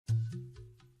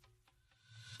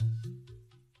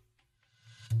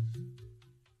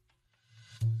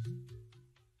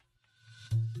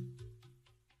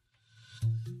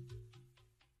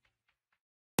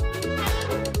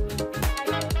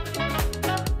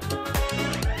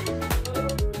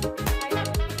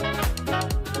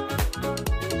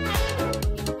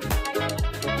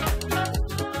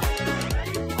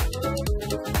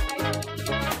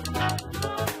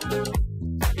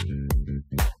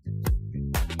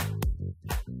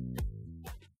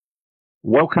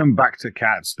Welcome back to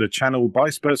Cats, the channel by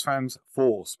Spurs fans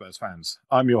for Spurs fans.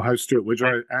 I'm your host, Stuart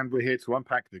Woodrow, and we're here to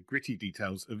unpack the gritty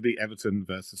details of the Everton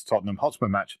versus Tottenham Hotspur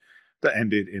match that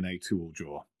ended in a 2-2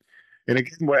 draw. In a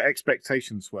game where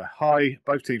expectations were high,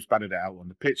 both teams battered it out on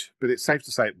the pitch, but it's safe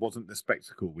to say it wasn't the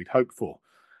spectacle we'd hoped for.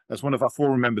 As one of our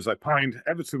forum members opined,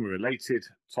 Everton were elated,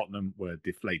 Tottenham were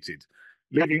deflated,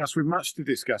 leaving us with much to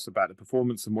discuss about the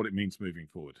performance and what it means moving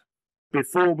forward.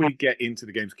 Before we get into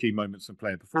the game's key moments and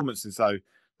player performances, though,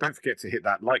 don't forget to hit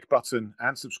that like button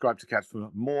and subscribe to Cats for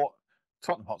more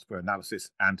Tottenham Hotspur analysis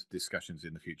and discussions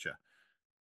in the future.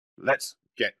 Let's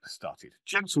get started.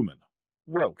 Gentlemen,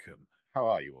 welcome. How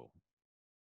are you all?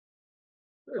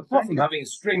 Apart from having a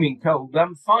streaming cold,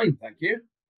 I'm fine, thank you.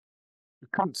 You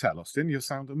can't tell, Austin. You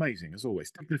sound amazing, as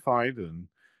always. Dignified and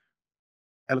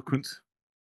eloquent.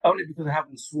 Only because I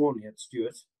haven't sworn yet,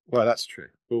 Stuart. Well, that's true.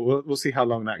 We'll see how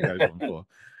long that goes on for.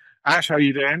 Ash, how are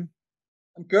you doing?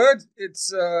 I'm good.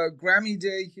 It's Grammy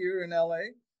Day here in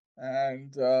LA,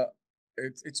 and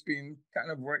it's been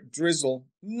kind of drizzle,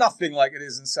 nothing like it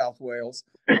is in South Wales,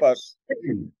 but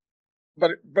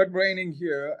raining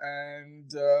here, and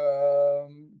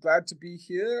glad to be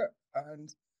here.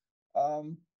 And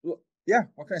yeah,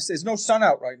 what can I say? There's no sun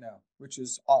out right now, which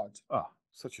is odd. Oh,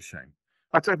 such a shame.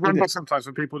 I wonder sometimes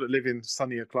for people that live in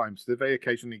sunnier climes, do they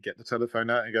occasionally get the telephone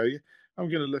out and go, I'm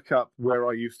going to look up where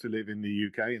I used to live in the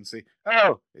UK and see,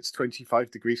 oh, it's 25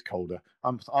 degrees colder.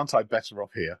 Aren't I better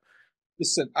off here?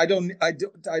 Listen, I don't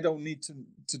need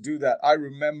to do that. I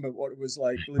remember what it was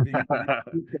like living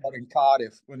in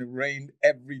Cardiff when it rained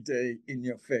every day in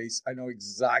your face. I know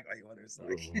exactly what it's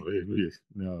like.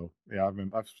 No, yeah, I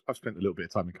remember. I've spent a little bit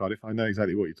of time in Cardiff. I know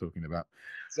exactly what you're talking about.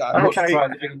 Exactly. Okay. Try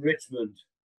living in Richmond.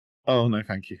 Oh no,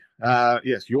 thank you.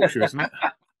 Yes, Yorkshire, isn't it?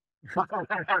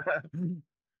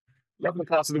 Lovely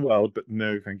parts of the world, but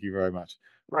no, thank you very much.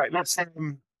 Right, let's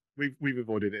we've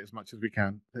avoided it as much as we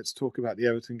can. Let's talk about the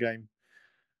Everton game.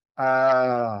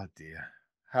 Ah, dear.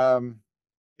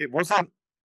 It wasn't.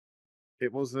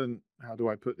 How do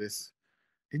I put this?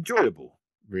 Enjoyable,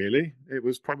 really. It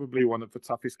was probably one of the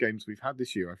toughest games we've had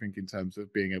this year. I think in terms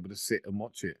of being able to sit and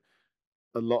watch it.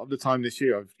 A lot of the time this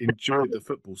year, I've enjoyed the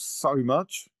football so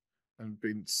much and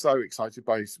been so excited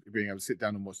by being able to sit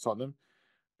down and watch Tottenham.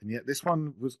 And yet this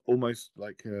one was almost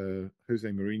like a Jose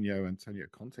Mourinho, Antonio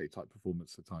Conte type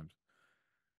performance at times.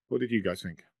 What did you guys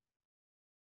think?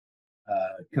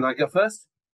 Can I go first?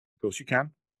 Of course you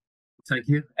can. Thank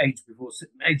you. Age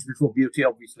before beauty,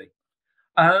 obviously.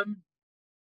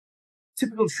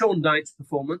 Typical Sean Dyche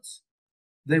performance.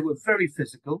 They were very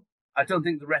physical. I don't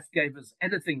think the ref gave us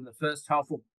anything in the first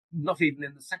half, or not even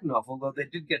in the second half, although they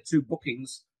did get 2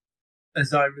 bookings,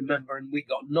 as I remember, and we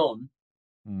got none.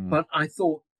 But I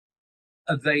thought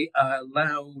they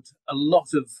allowed a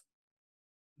lot of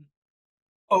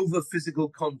over physical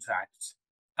contact,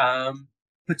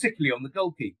 particularly on the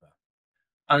goalkeeper.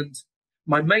 And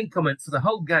my main comment for the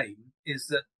whole game is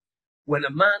that when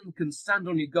a man can stand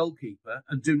on your goalkeeper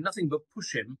and do nothing but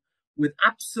push him with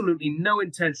absolutely no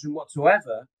intention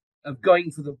whatsoever of going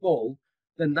for the ball,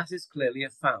 then that is clearly a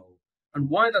foul. And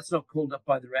why that's not called up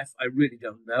by the ref, I really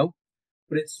don't know.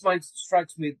 But it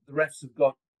strikes me that the refs have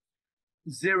got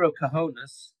zero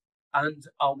cojones and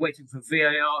are waiting for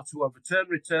VAR to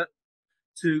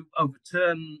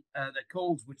overturn their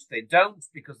calls, which they don't,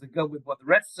 because they go with what the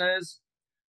ref says.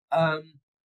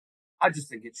 I just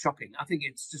think it's shocking. I think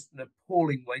it's just an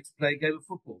appalling way to play a game of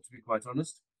football, to be quite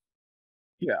honest.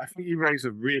 Yeah, I think you raise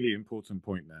a really important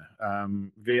point there.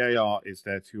 VAR is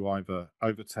there to either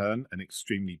overturn an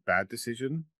extremely bad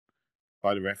decision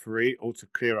by the referee or to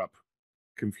clear up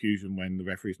confusion when the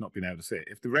referee's not been able to see it.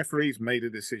 If the referee's made a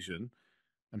decision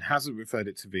and hasn't referred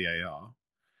it to VAR,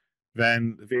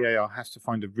 then the VAR has to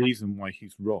find a reason why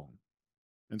he's wrong.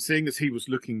 And seeing as he was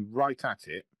looking right at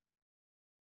it,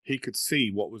 he could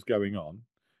see what was going on,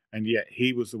 and yet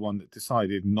he was the one that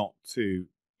decided not to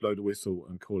blow the whistle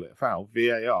and call it a foul.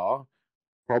 VAR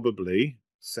probably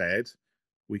said,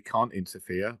 we can't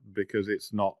interfere because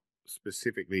it's not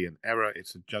specifically an error,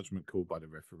 it's a judgment called by the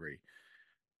referee.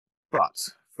 But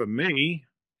for me,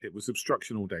 it was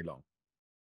obstruction all day long.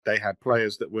 They had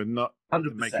players that were not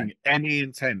 100%. making any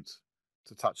intent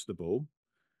to touch the ball.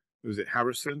 Was it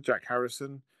Harrison, Jack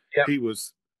Harrison? Yep. He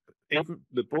was, even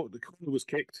the corner was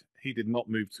kicked. He did not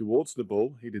move towards the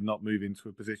ball. He did not move into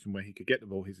a position where he could get the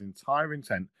ball. His entire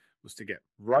intent was to get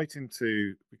right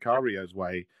into Vicario's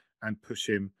way and push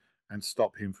him and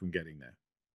stop him from getting there.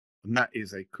 And that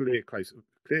is a clear case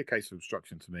of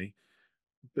obstruction to me.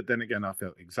 But then again, I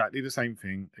felt exactly the same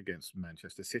thing against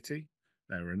Manchester City.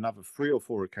 There were another 3 or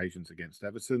 4 occasions against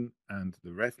Everton, and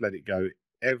the ref let it go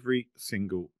every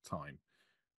single time.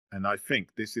 And I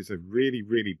think this is a really,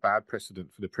 really bad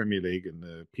precedent for the Premier League and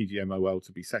the PGMOL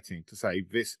to be setting, to say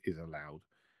this is allowed,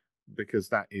 because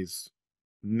that is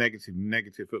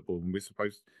negative football. And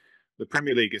the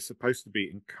Premier League is supposed to be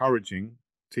encouraging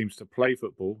teams to play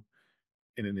football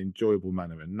in an enjoyable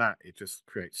manner. And that, it just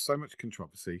creates so much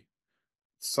controversy,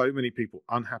 so many people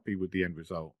unhappy with the end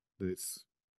result, that it's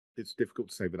difficult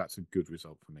to say that that's a good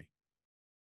result for me.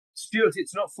 Stuart,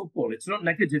 it's not football. It's not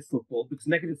negative football, because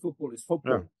negative football is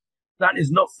football. Yeah. That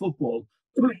is not football.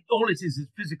 All it is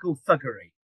physical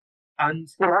thuggery. And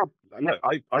look,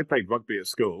 I played rugby at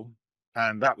school,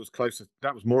 and that was closer.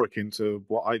 That was more akin to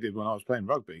what I did when I was playing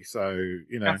rugby. So,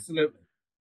 you know, absolutely.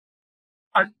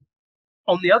 And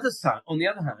on the other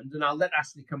hand, and I'll let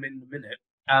Ashley come in a minute.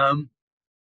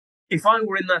 If I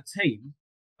were in that team,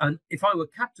 and if I were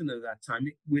captain at that time,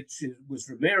 which was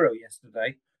Ramiro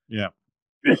yesterday, yeah,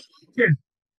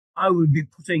 I would be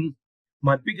putting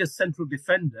my biggest central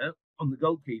defender on the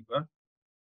goalkeeper,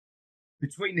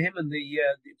 between him and the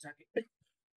attacker.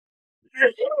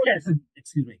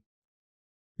 Excuse me.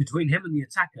 Between him and the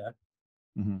attacker,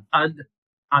 and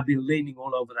I'd be leaning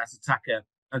all over that attacker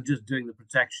and just doing the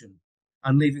protection,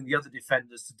 and leaving the other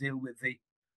defenders to deal with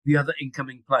the other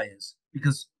incoming players,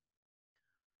 because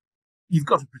you've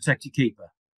got to protect your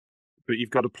keeper. But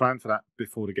you've got to plan for that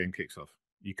before the game kicks off.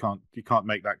 You can't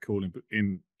make that call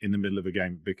in the middle of a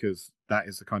game, because that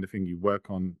is the kind of thing you work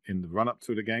on in the run up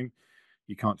to the game.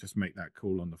 You can't just make that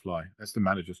call on the fly. That's the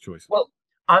manager's choice. Well,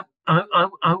 I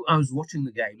was watching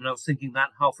the game, and I was thinking that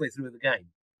halfway through the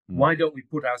game, why don't we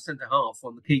put our centre half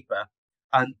on the keeper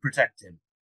and protect him?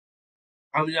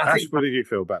 I mean, Ash, what did you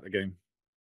feel about the game?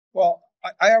 Well,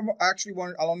 I have actually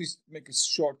wanted. I'll only make a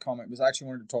short comment, because I actually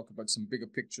wanted to talk about some bigger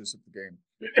pictures of the game.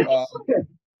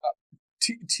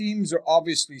 Teams are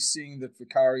obviously seeing that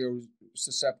Vicario is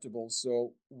susceptible,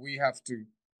 so we have to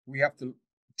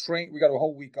train. We got a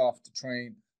whole week off to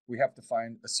train. We have to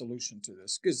find a solution to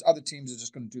this, because other teams are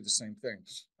just going to do the same thing.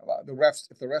 If the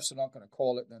refs are not going to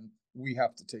call it, then we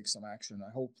have to take some action. I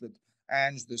hope that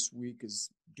Ange this week is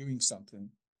doing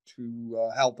something to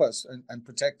help us and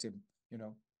protect him. You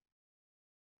know.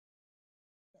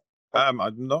 I'm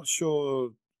not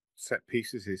sure set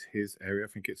pieces is his area. I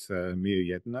think it's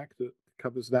Mia Jedinak that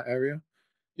covers that area.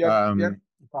 Yeah.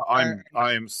 But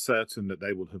I am certain that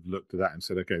they will have looked at that and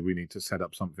said, okay, we need to set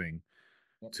up something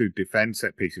to defend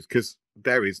set pieces, because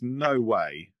there is no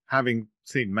way, having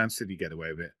seen Man City get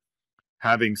away with it,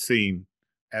 having seen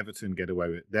Everton get away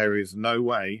with it, there is no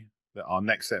way that our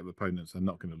next set of opponents are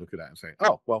not going to look at that and say,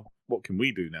 oh, well, what can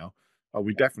we do now? Oh,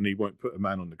 we definitely won't put a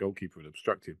man on the goalkeeper and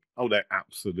obstruct him. Oh, they're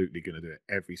absolutely going to do it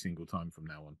every single time from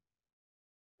now on.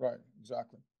 Right,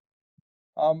 exactly.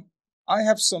 I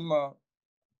have some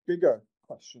bigger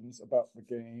questions about the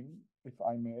game, if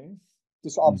I may.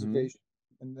 Just observation,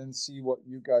 and then see what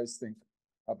you guys think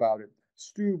about it.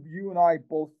 Stu, you and I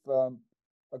both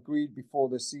agreed before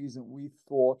the season we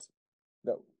thought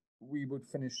that we would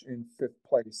finish in 5th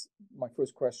place. My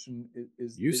first question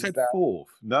is: You is said that 4th?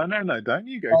 No, don't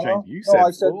you go change. You no,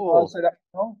 said 4th.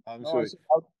 I said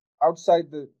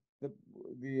outside the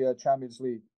Champions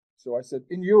League. So I said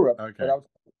in Europe, but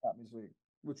outside the Champions League,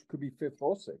 which could be 5th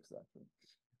or 6th, actually.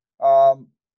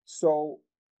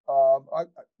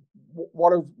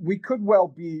 We could well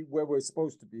be where we're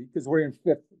supposed to be, because we're in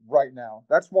 5th right now.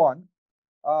 That's one.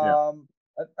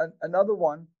 Another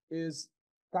one is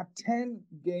that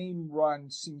 10-game run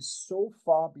seems so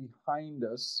far behind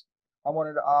us. I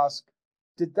wanted to ask,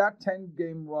 did that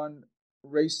 10-game run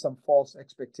raise some false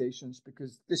expectations,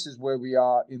 because this is where we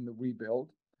are in the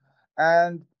rebuild?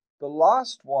 And the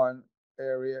last one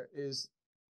area is,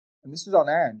 and this is on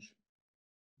Ange,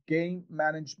 game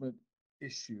management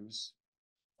issues.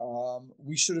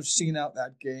 We should have seen out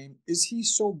that game. Is he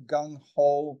so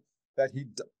gung-ho that he,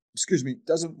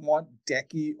 doesn't want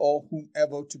Decky or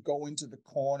whomever to go into the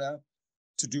corner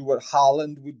to do what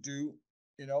Haaland would do?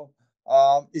 You know,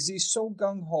 is he so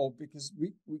gung-ho? Because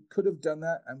we could have done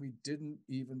that and we didn't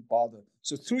even bother.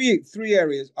 So three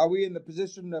areas. Are we in the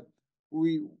position that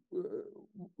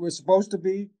we're supposed to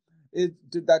be?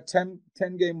 Did that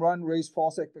 10-game run raise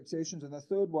false expectations? And the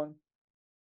third one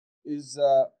is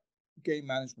game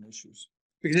management issues,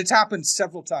 because it's happened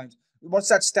several times. What's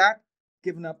that stat?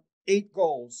 Giving up 8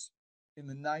 goals in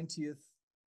the 90th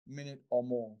minute or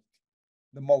more,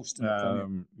 the most in the Premier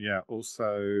League. Yeah,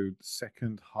 also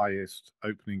second highest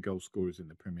opening goal scorers in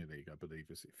the Premier League, I believe.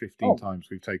 Is it 15 times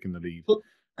we've taken the lead?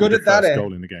 Good at that end.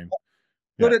 Goal in the game.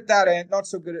 Good at that end, not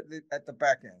so good at the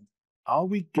back end. Are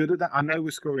we good at that? I know we're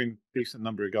scoring a decent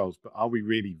number of goals, but are we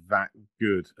really that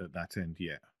good at that end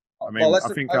yet? I mean, I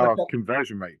think our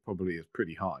conversion rate probably is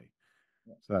pretty high.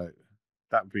 So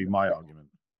That would be my argument.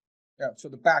 Yeah, so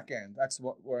the back end, that's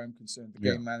where I'm concerned, the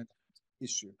game management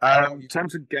issue. In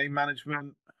terms of game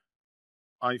management,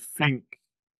 I think,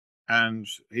 and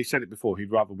he said it before,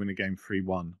 he'd rather win a game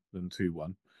 3-1 than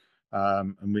 2-1.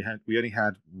 And we only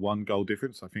had one goal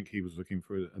difference. I think he was looking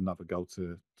for another goal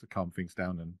to calm things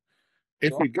down. And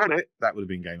if we got it, that would have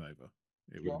been game over.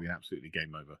 It would have been absolutely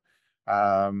game over.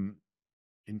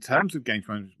 In terms of game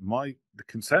management, the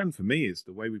concern for me is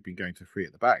the way we've been going to 3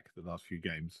 at the back the last few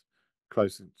games,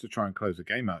 close to try and close the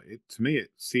game out. To me,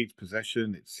 it cedes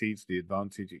possession, it cedes the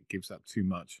advantage, it gives up too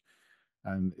much,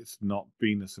 and it's not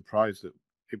been a surprise that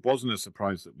it wasn't a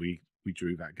surprise that we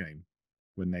drew that game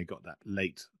when they got that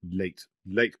late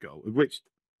goal, of which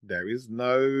there's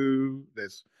no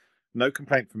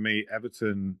complaint from me.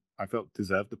 Everton, I felt,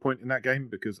 deserved the point in that game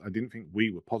because I didn't think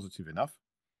we were positive enough.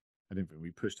 I didn't think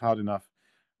we pushed hard enough.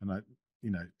 And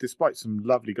despite some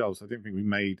lovely goals, I didn't think we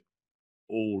made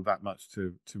all that much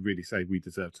to really say we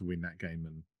deserve to win that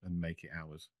game and make it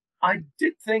ours. I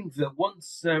did think that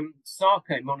once Sarr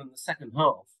came on in the second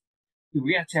half,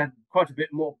 we actually had quite a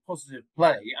bit more positive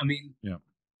play. I mean,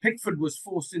 Pickford was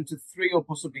forced into 3 or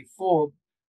possibly 4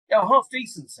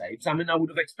 half-decent saves. I mean, I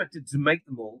would have expected to make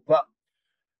them all, but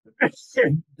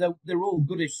they're all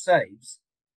goodish saves.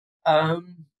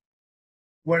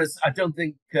 Whereas I don't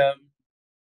think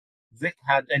Vic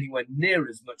had anywhere near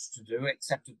as much to do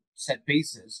except at set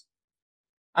pieces.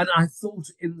 And I thought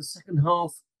in the second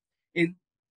half, in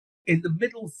the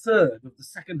middle third of the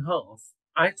second half,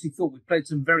 I actually thought we played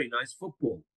some very nice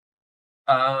football.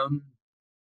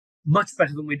 Much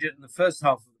better than we did in the first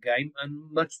half of the game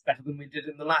and much better than we did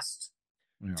in the last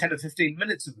 10 or 15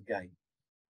 minutes of the game.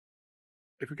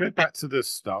 If we go back to the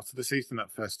start of the season,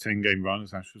 that first 10-game run,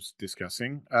 as Ash was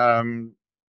discussing,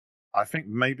 I think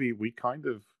maybe we kind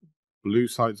of blew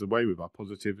sides away with our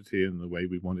positivity and the way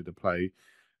we wanted to play.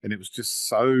 And it was just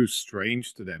so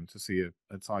strange to them to see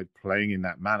a side playing in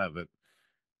that manner that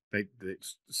the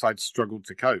side struggled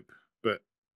to cope. But,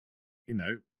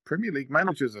 Premier League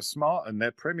managers are smart, and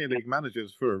they're Premier League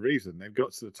managers for a reason. They've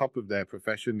got to the top of their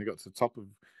profession. They got to the top of,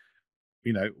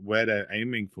 where they're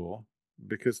aiming for,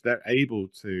 because they're able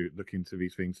to look into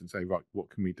these things and say, right, what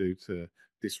can we do to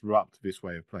disrupt this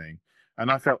way of playing?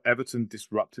 And I felt Everton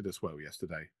disrupted us well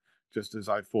yesterday, just as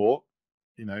I thought,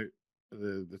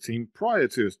 the team prior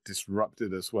to us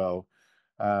disrupted us well.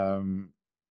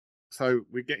 So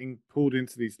we're getting pulled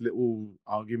into these little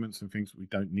arguments and things that we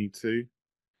don't need to.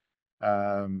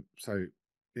 So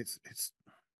it's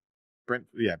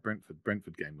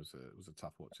Brentford game was a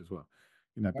tough watch as well,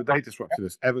 but they disrupted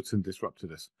us. Everton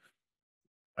disrupted us,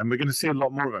 and we're going to see a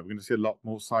lot more of it. We're going to see a lot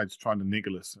more sides trying to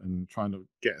niggle us and trying to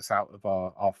get us out of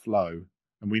our flow,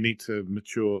 and we need to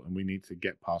mature and we need to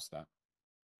get past that.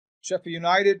 Sheffield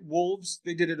United, Wolves,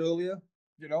 they did it earlier,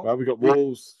 Well, we got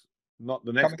Wolves, not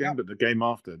the next game, up. but the game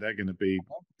after. They're going to be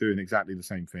doing exactly the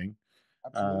same thing.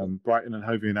 Absolutely. Brighton and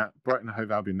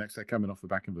Hove Albion next. They're coming off the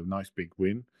back of a nice big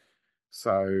win,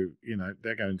 so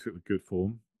they're going to it with good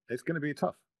form. It's going to be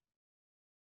tough.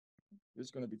 It's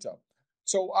going to be tough.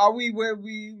 So are we where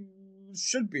we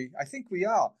should be? I think we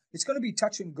are. It's going to be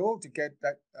touch and go to get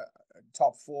that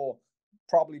top 4,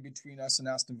 probably between us and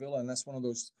Aston Villa, unless one of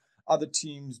those other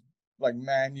teams like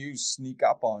Man U sneak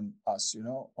up on us,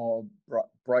 or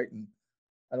Brighton.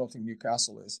 I don't think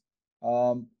Newcastle is.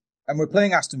 And we're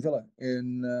playing Aston Villa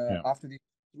in after the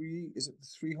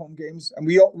 3 home games, and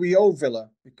we owe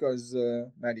Villa because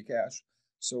Matty Cash,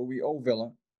 so we owe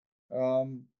Villa.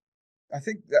 I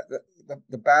think that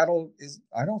the battle is.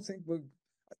 I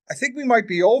think we might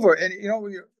be over. And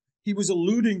he was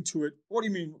alluding to it. What do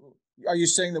you mean? Are you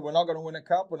saying that we're not going to win a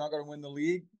cup? We're not going to win the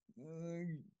league?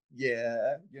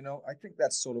 Yeah, I think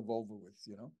that's sort of over with.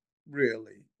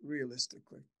 Really,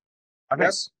 realistically.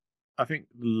 I think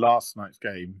last night's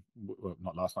game, well,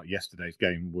 not last night, yesterday's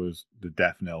game was the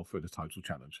death knell for the title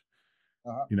challenge.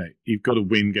 You've got to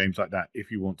win games like that if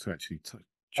you want to actually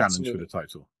challenge for the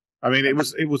title. I mean, it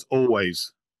was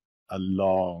always a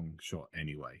long shot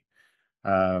anyway.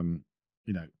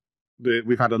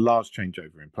 We've had a large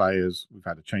changeover in players. We've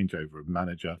had a changeover of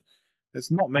manager. There's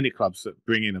not many clubs that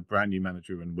bring in a brand new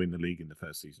manager and win the league in the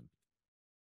first season.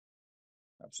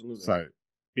 Absolutely. So,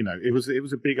 it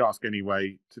was a big ask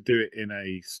anyway to do it in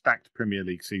a stacked Premier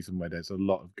League season where there's a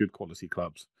lot of good quality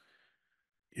clubs,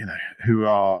 who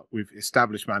are with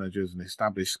established managers and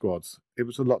established squads. It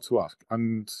was a lot to ask.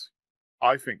 And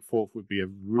I think 4th would be a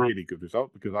really good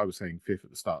result because I was saying 5th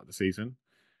at the start of the season.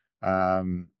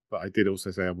 But I did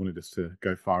also say I wanted us to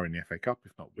go far in the FA Cup,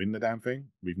 if not win the damn thing.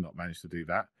 We've not managed to do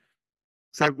that.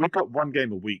 So we've got 1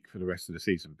 game a week for the rest of the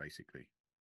season, basically.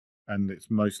 and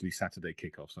it's mostly Saturday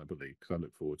kickoffs, I believe, because I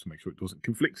look forward to make sure it wasn't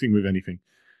conflicting with anything.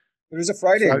 There is a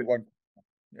Friday one.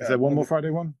 Is there one more Friday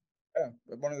one? Yeah,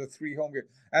 one of the 3 home games,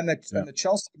 and the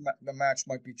Chelsea the match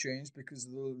might be changed because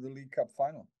of the League Cup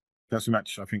final. Chelsea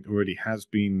match, I think, already has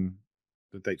been.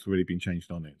 The date's already been changed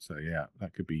on it, so yeah,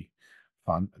 that could be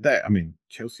fun. There, I mean,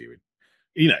 Chelsea.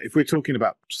 If we're talking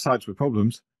about sides with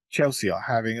problems, Chelsea are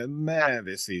having a mare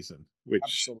this season, which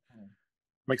Absolutely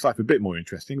makes life a bit more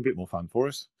interesting, a bit more fun for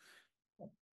us.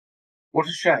 What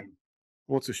a shame.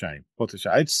 What a shame. What a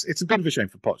shame. It's a bit of a shame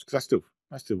for Poch because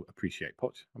I still appreciate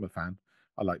Poch. I'm a fan.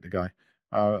 I like the guy.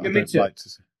 I don't like to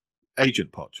say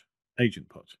Agent Poch. Agent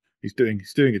Poch. He's doing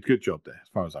a good job there, as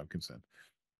far as I'm concerned.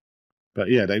 But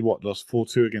yeah, they lost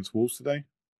 4-2 against Wolves today.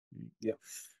 Yeah.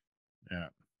 Yeah.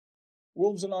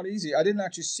 Wolves are not easy. I didn't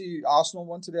actually see Arsenal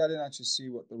won today. I didn't actually see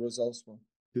what the results were.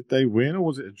 Did they win or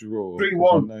was it a draw?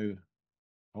 3-1.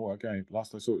 Oh, okay.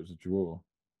 Last I saw it was a draw.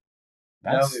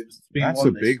 No, it was 3-1. That's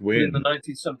a big win. In the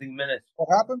 90-something minute.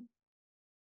 What happened?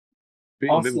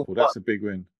 Beating Liverpool, that's a big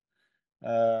win.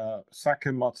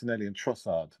 Saka, Martinelli and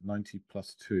Trossard,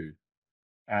 90+2.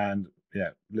 And yeah,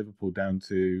 Liverpool down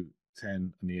to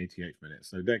 10 in the 88th minute.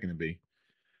 So they're going to be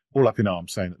all up in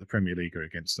arms saying that the Premier League are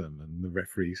against them and the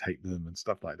referees hate them and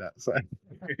stuff like that. So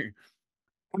it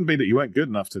wouldn't be that you weren't good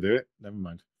enough to do it. Never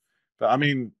mind. But I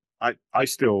mean, I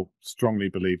still strongly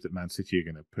believe that Man City are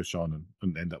going to push on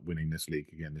and end up winning this league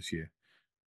again this year.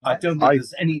 I don't think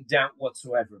there's any doubt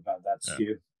whatsoever about that, Stu.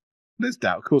 Yeah. There's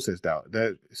doubt. Of course there's doubt.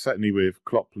 Certainly with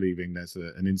Klopp leaving, there's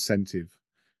an incentive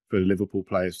for Liverpool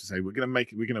players to say, we're going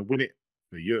to win it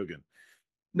for Jurgen.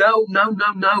 No.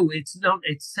 It's not.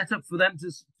 It's set up for them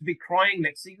to be crying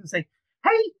next season and say,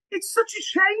 hey, it's such a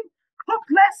shame. Klopp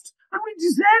left and we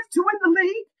deserved to win the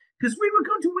league because we were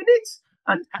going to win it.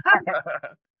 And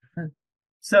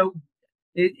so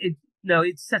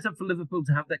it's set up for Liverpool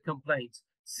to have that complaint.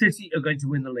 City are going to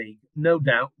win the league, no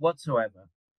doubt whatsoever.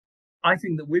 I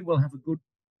think that we will have a good,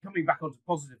 coming back onto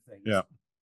positive things. Yeah.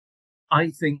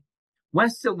 I think we're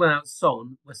still without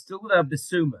Son. We're still without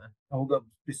Bissouma. Although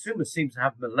Bissouma seems to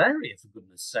have malaria, for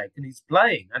goodness sake, and he's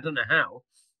playing. I don't know how.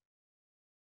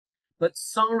 But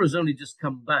Sarah's only just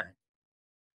come back.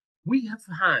 We have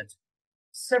had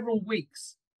several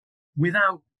weeks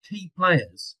without key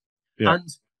players. Yeah. And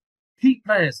key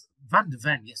players, Van de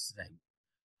Ven yesterday,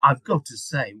 I've got to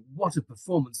say, what a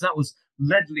performance. That was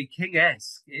Ledley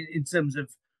King-esque in terms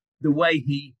of the way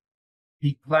he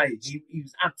played. He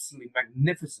was absolutely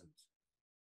magnificent.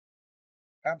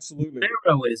 Absolutely.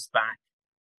 Miro is back.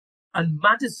 And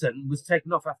Maddison was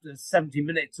taken off after 70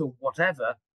 minutes or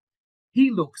whatever. He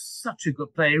looks such a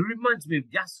good player. He reminds me of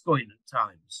Gascoigne at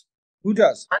times. Who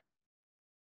does?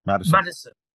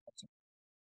 Maddison.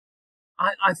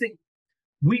 I think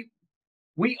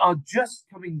we are just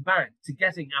coming back to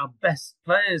getting our best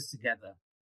players together.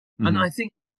 Mm-hmm. And I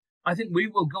think we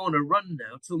will go on a run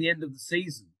now till the end of the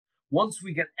season. Once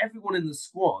we get everyone in the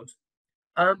squad,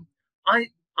 I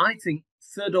think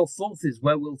third or fourth is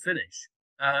where we'll finish.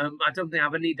 I don't think I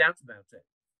have any doubt about it.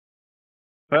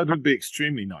 Third would be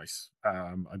extremely nice.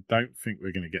 I don't think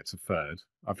we're going to get to third.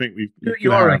 I think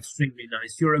you are extremely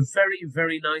nice. You're a very,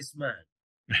 very nice man.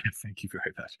 Thank you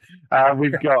very much.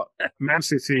 We've got Man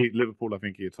City, Liverpool, I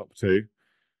think, are your top two.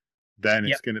 Then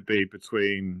it's going to be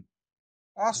between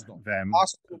Arsenal. them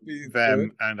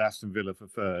and Aston Villa for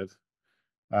third,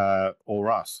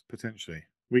 or us, potentially.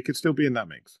 We could still be in that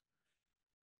mix.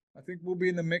 I think we'll be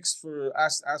in the mix for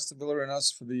Aston Villa and us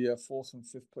for the fourth and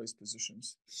fifth place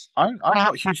positions. I'm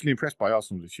not hugely impressed by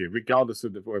Arsenal this year, regardless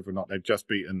of whether or not they've just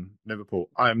beaten Liverpool.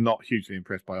 I am not hugely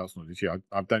impressed by Arsenal this year.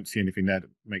 I don't see anything there that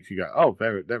makes you go, oh,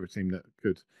 they're a team that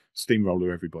could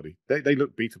steamroller everybody. They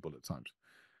look beatable at times.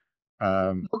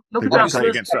 Look at play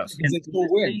against us.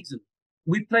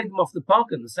 We played them off the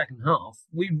park in the second half.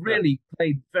 We really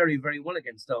played very, very well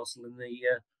against Arsenal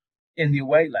in the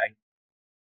away leg.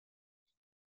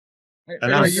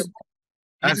 And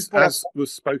as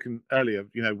was spoken earlier,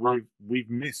 we've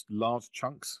missed large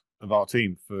chunks of our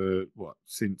team for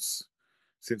since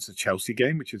the Chelsea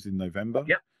game, which is in November.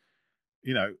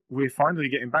 Yeah. We're finally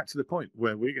getting back to the point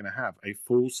where we're going to have a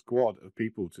full squad of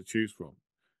people to choose from.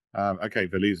 Okay,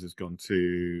 Veliz has gone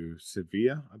to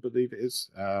Sevilla, I believe it is.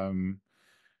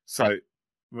 So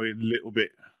we're a little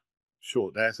bit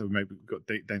short there. So maybe we've got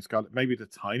Dane Scarlett, maybe the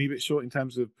tiny bit short in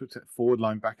terms of forward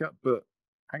line backup, but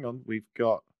hang on, we've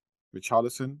got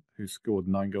Richarlison, who scored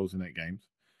 9 goals in 8 games.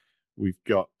 We've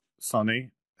got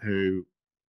Sonny, who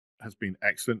has been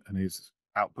excellent and has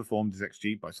outperformed his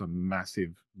XG by some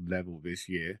massive level this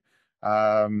year.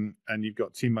 And you've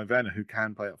got Timo Werner, who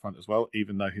can play up front as well,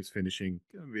 even though his finishing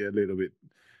can be a little bit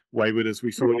wayward, as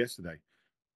we saw yesterday.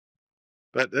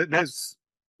 But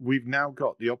we've now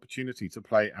got the opportunity to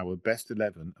play our best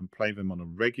 11 and play them on a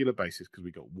regular basis because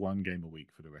we got one game a week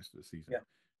for the rest of the season. Yeah.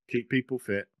 Keep people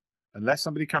fit, unless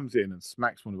somebody comes in and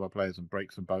smacks one of our players and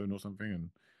breaks a bone or something. And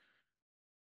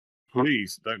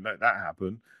please don't let that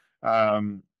happen.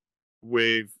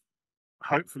 We've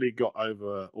hopefully got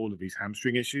over all of these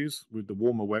hamstring issues with the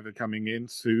warmer weather coming in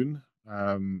soon.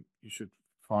 You should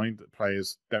find that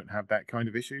players don't have that kind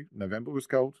of issue. November was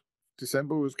cold,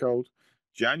 December was cold,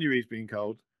 January's been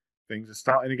cold. Things are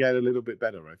starting to get a little bit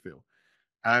better, I feel.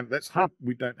 And let's hope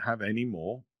we don't have any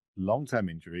more long-term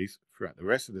injuries throughout the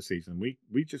rest of the season. We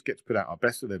just get to put out our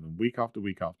best 11 week after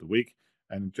week after week.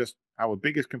 And just our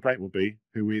biggest complaint will be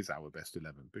who is our best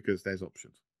 11, because there's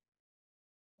options.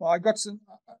 Well, I got some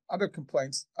other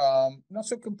complaints. Not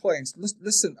so complaints.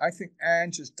 Listen, I think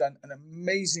Ange has done an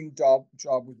amazing job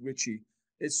with Richie.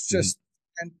 It's just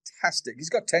fantastic. He's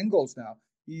got 10 goals now.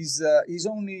 He's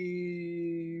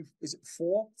only, is it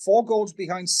four goals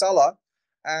behind Salah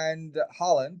and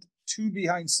Haaland, 2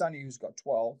 behind Sonny, who's got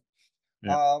 12.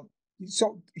 Yeah.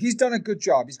 So he's done a good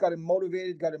job. He's got him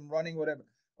motivated, got him running, whatever.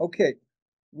 Okay,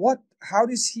 how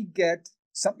does he get?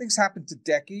 Something's happened to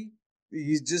Decky.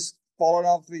 He's just fallen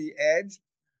off the edge.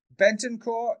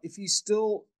 Bentancur, if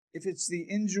it's the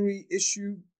injury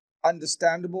issue,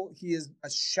 understandable. He is a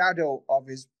shadow of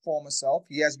his former self.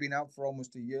 He has been out for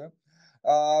almost a year.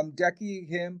 Decky,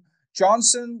 him.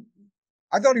 Johnson,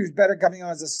 I thought he was better coming on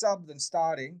as a sub than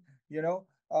starting,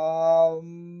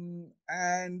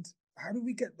 and how do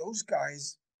we get those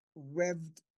guys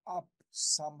revved up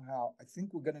somehow? I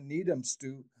think we're going to need them,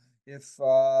 Stu. If,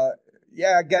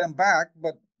 get them back,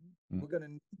 but we're going to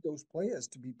need those players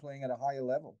to be playing at a higher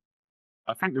level.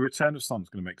 I think the return of Son's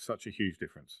going to make such a huge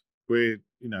difference. By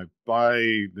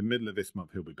the middle of this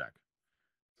month, he'll be back.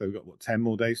 So we've got, 10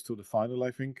 more days till the final,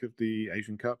 I think, of the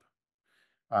Asian Cup.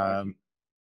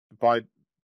 By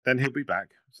then he'll be back.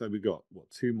 So we've got,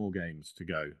 2 more games to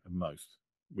go at most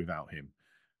without him.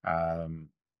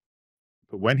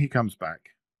 But when he comes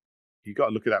back, you've got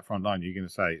to look at that front line. You're going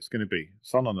to say it's going to be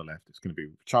Son on the left. It's going to be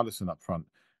Richarlison up front.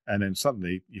 And then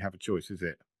suddenly you have a choice. Is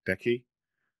it Decky,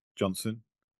 Johnson,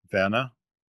 Werner?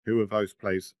 Who of those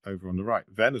plays over on the right?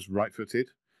 Werner's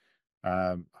right-footed.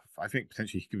 I think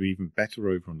potentially he could be even better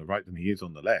over on the right than he is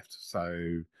on the left.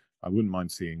 So I wouldn't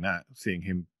mind seeing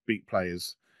him beat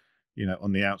players,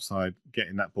 on the outside,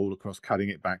 getting that ball across, cutting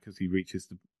it back as he reaches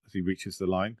the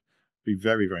line. Be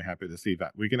very, very happy to see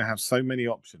that. We're going to have so many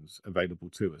options available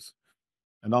to us.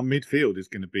 And our midfield is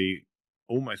going to be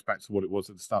almost back to what it was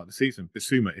at the start of the season.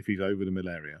 Bissouma, if he's over the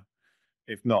middle area.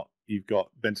 If not, you've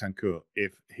got Bentancur,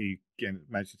 if he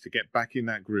manages to get back in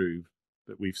that groove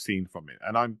that we've seen from him.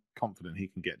 And I'm confident he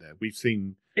can get there. We've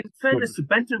seen... In fairness to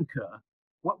Bentancur,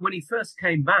 when he first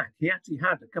came back, he actually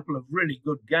had a couple of really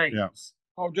good games. Yeah.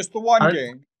 Oh, just the one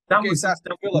game? That was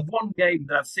the one game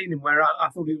that I've seen him where I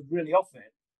thought he was really off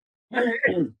it.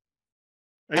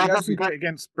 He wasn't great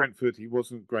against Brentford. He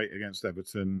wasn't great against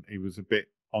Everton. He was a bit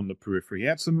on the periphery. He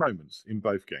had some moments in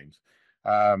both games.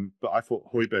 But I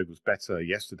thought Højbjerg was better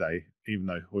yesterday, even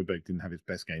though Højbjerg didn't have his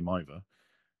best game either.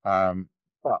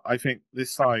 But I think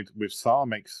this side with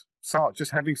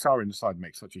just having Sarr in the side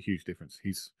makes such a huge difference.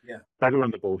 He's better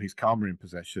on the ball. He's calmer in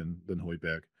possession than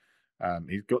Højbjerg.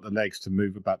 He's got the legs to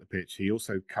move about the pitch. He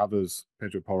also covers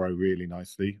Pedro Porro really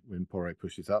nicely when Porro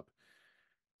pushes up.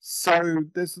 So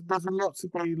there's a lot to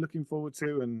be looking forward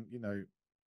to, and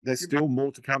there's still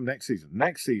more to come next season.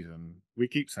 Next season, we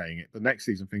keep saying it, but next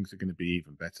season things are going to be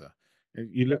even better.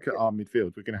 You look at our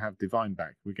midfield, we're going to have Divine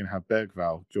back. We're going to have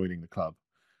Bergvall joining the club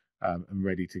and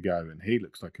ready to go, and he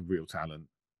looks like a real talent.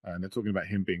 And they're talking about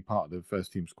him being part of the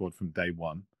first team squad from day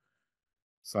one.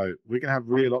 So we're going to have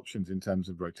real options in terms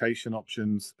of rotation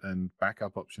options and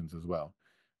backup options as well.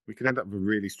 We could end up with a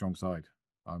really strong side.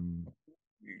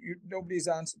 Nobody's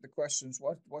answered the questions.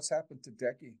 What's happened to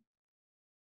Decky?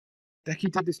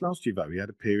 Decky did this last year, though. He had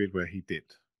a period where he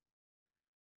dipped.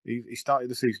 He started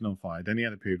the season on fire. Then he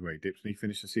had a period where he dipped, and he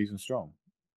finished the season strong.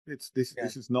 This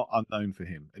is not unknown for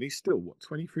him, and he's still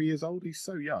 23 years old. He's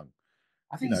so young.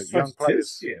 I think he's young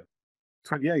players.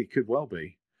 20, yeah, he could well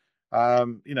be.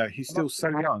 He's still so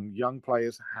young. Young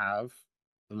players have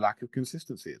a lack of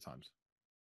consistency at times.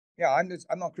 Yeah,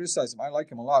 I'm not criticizing him. I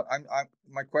like him a lot.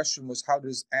 My question was, how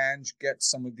does Ange get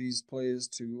some of these players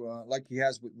to, like he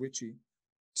has with Richie,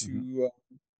 to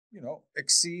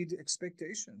exceed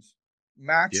expectations,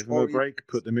 match? Give them a break,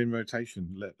 put them in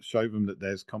rotation, show them that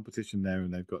there's competition there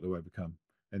and they've got to overcome.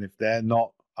 And if they're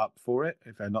not up for it,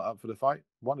 if they're not up for the fight,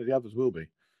 one of the others will be.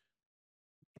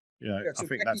 I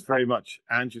think that's very much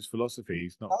Ange's philosophy.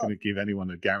 He's not going to give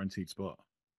anyone a guaranteed spot.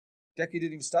 Decky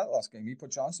didn't even start last game. He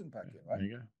put Johnson back in, right? There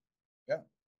you go. Yeah,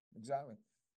 exactly.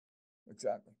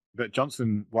 But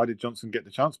Johnson, why did Johnson get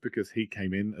the chance? Because he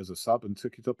came in as a sub and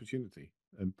took his opportunity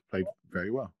and played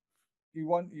very well. You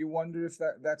wonder if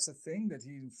that's a thing that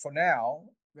he, for now,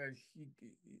 that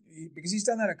he because he's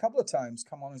done that a couple of times,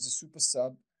 come on as a super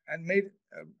sub and made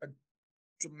a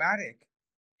dramatic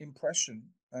impression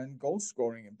and goal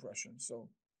scoring impression. So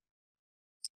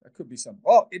that could be something.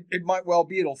 Well, it might well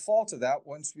be it'll fall to that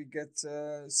once we get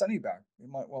Sonny back. It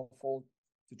might well fall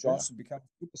to Johnson become a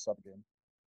super sub again.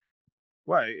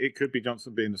 Well, it could be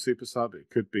Johnson being the super sub. It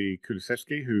could be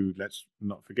Kulusevski, who, let's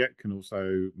not forget, can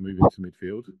also move into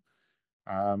midfield.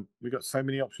 We've got so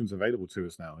many options available to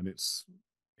us now, and it's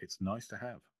nice to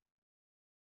have.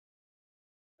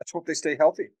 Let's hope they stay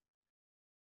healthy.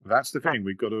 That's the thing.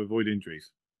 We've got to avoid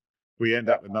injuries. We end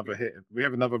up with another hit. We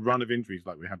have another run of injuries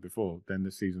like we had before. Then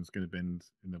the season's going to bend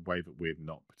in a way that we're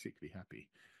not particularly happy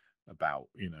about.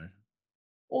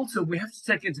 Also, we have to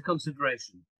take into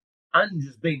consideration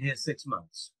Andrew's been here 6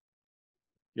 months.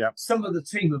 Yeah. Some of the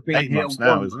team have been 8 here months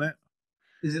now, isn't it?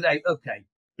 Is it 8? Okay.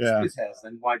 Yeah. Split hairs,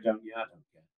 then why don't you?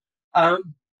 I don't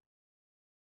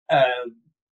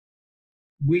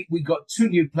care. We got 2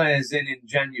 new players in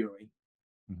January.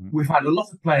 Mm-hmm. We've had a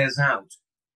lot of players out.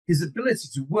 His ability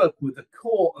to work with the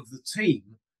core of the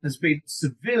team has been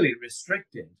severely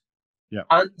restricted. Yeah.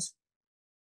 And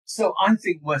so I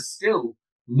think we're still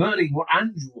learning what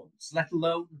Andrew wants, let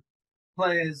alone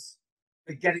players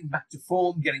getting back to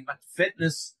form, getting back to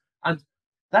fitness. And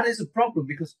that is a problem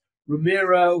because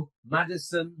Ramiro,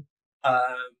 Maddison,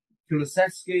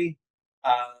 Kulusevski,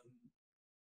 I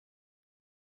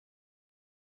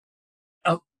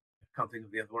can't think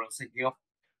of the other one I was thinking of.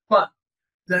 But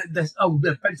they're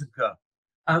Bentancur.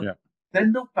 They're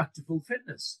not back to full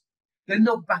fitness. They're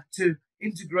not back to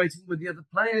integrating with the other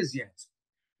players yet.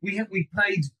 We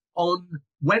played on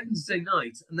Wednesday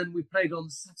night and then we played on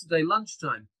Saturday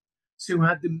lunchtime. So we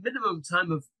had the minimum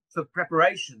time for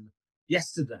preparation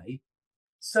yesterday.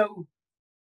 So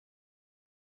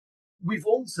we've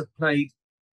also played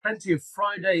plenty of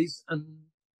Fridays and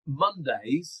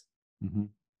Mondays. Mm-hmm.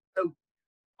 So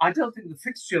I don't think the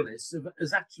fixture list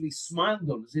has actually smiled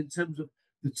on us in terms of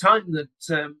the time that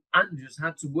Andrew's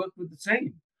had to work with the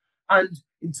team. And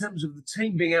in terms of the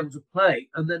team being able to play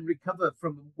and then recover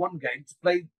from one game to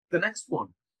play the next one.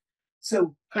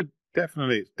 So it's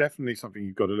definitely something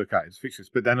you've got to look at is fixtures.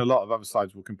 But then a lot of other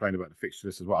sides will complain about the fixture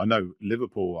list as well. I know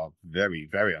Liverpool are very,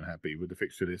 very unhappy with the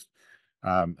fixture list.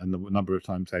 And the number of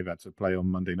times they've had to play on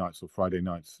Monday nights or Friday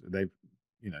nights. They've,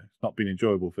 it's not been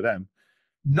enjoyable for them.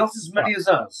 Not as many as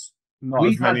us.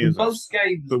 We've had the most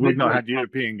games, but we've not had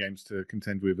European games to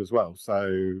contend with as well.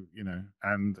 So,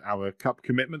 and our cup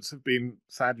commitments have been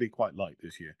sadly quite light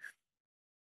this year.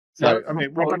 So, I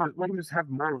mean, we're going to have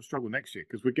more of a struggle next year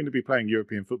because we're going to be playing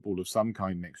European football of some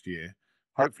kind next year.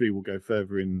 Hopefully, we'll go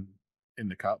further in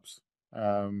the cups,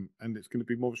 and it's going to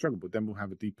be more of a struggle. But then we'll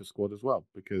have a deeper squad as well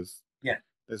because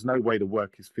there's no way the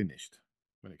work is finished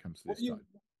when it comes to this side.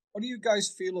 What do you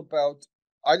guys feel about?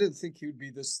 I didn't think he would be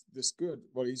this good.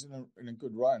 Well, he's in a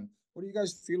good run. What do you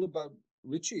guys feel about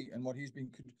Richie and what he's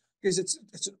been? Because it's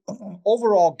an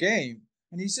overall game,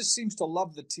 and he just seems to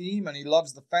love the team, and he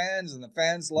loves the fans, and the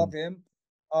fans love him.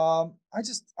 I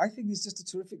think he's just a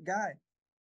terrific guy,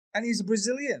 and he's a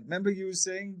Brazilian. Remember you were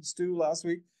saying, Stu, last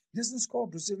week, he doesn't score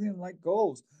Brazilian-like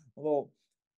goals, although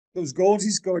those goals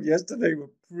he scored yesterday were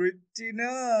pretty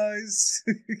nice.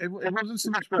 It wasn't so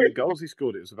much about the goals he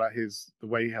scored. It was about the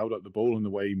way he held up the ball and the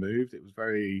way he moved. It was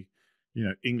very,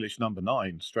 English number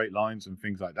 9, straight lines and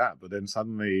things like that. But then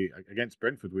suddenly against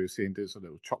Brentford, we were seeing this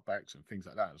little chop backs and things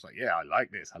like that. I was like, yeah, I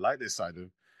like this. I like this side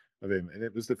of him. And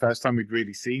it was the first time we'd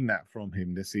really seen that from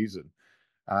him this season.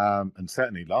 And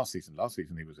certainly last season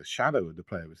he was a shadow of the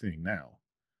player we're seeing now.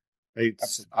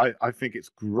 I think it's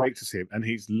great to see him, and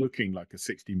he's looking like a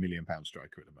 £60 million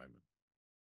striker at the moment.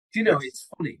 Do you know, it's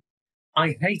funny.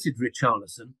 I hated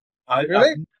Richarlison.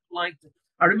 Really?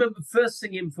 I remember first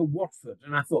seeing him for Watford,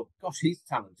 and I thought, gosh, he's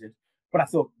talented. But I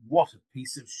thought, what a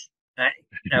piece of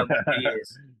he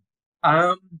is.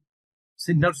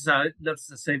 So notice I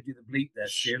saved you the bleep there,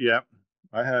 Steve. Yeah,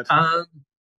 I heard.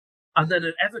 And then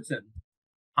at Everton,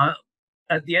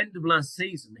 at the end of last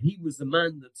season, he was the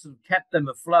man that sort of kept them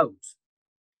afloat.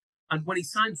 And when he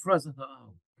signed for us, I thought,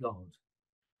 oh, God.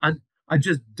 And I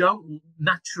just don't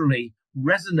naturally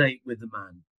resonate with the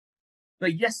man.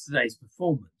 But yesterday's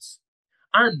performance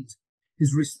and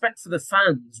his respect for the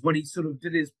fans when he sort of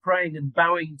did his praying and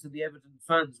bowing to the Everton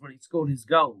fans when he scored his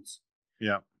goals.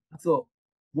 Yeah. I thought,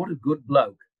 what a good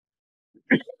bloke.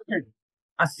 That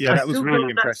was really impressive. I still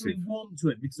don't naturally warm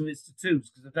to him because of his tattoos,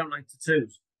 because I don't like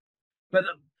tattoos. But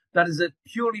that is a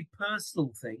purely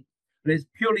personal thing. But it's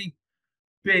purely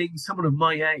being someone of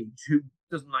my age who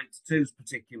doesn't like tattoos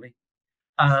particularly,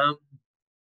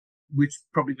 which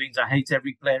probably means I hate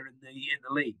every player in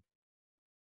the league.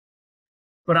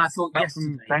 But I thought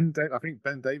yesterday, I think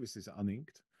Ben Davis is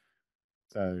uninked.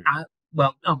 So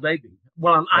maybe.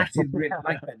 Well, I actually really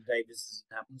like Ben Davis as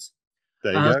it happens.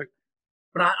 There you go.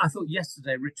 But I thought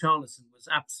yesterday Richarlison was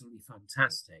absolutely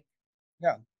fantastic.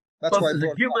 Yeah, that's both why as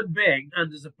a human being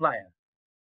and as a player.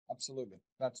 Absolutely,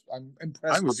 I'm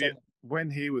impressed.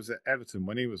 When he was at Everton,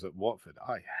 when he was at Watford,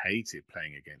 I hated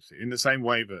playing against it. In the same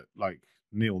way that like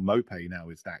Neil Maupay now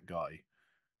is that guy.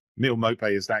 Neil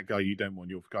Maupay is that guy you don't want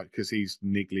your guy because he's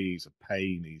niggly, he's a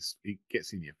pain, he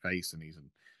gets in your face, and he's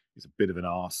a bit of an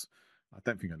arse. I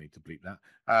don't think I need to bleep that.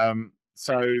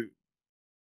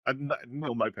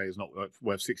 Neil Maupay is not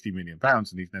worth £60 million, and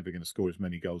he's never going to score as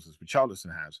many goals as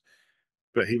Richarlison has.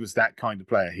 But he was that kind of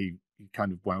player. He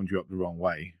kind of wound you up the wrong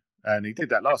way, and he did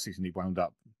that last season. He wound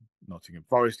up Nottingham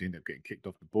Forest. He ended up getting kicked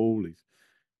off the ball.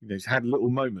 He's had little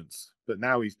moments, but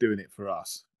now he's doing it for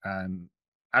us. And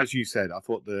as you said, I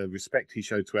thought the respect he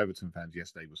showed to Everton fans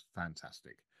yesterday was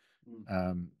fantastic.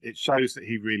 It shows that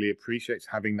he really appreciates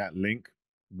having that link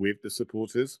with the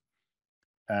supporters.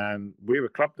 And we're a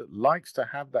club that likes to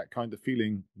have that kind of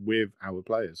feeling with our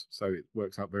players. So it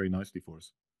works out very nicely for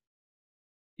us.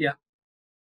 Yeah.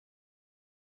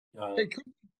 Hey,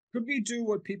 could we do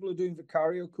what people are doing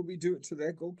Vicario? Could we do it to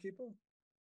their goalkeeper?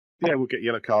 Yeah, we'll get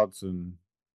yellow cards and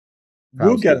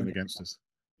we'll get them against us.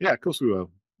 Yeah, of course we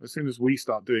will. As soon as we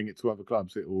start doing it to other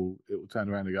clubs, it will turn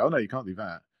around and go, oh no, you can't do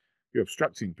that. You're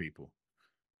obstructing people.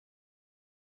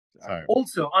 So.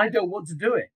 Also, I don't want to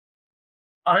do it.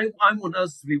 I want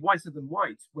us to be whiter than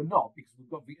white. We're not, because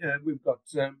we've got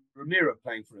Ramiro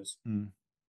playing for us.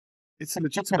 It's a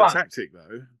legitimate tactic,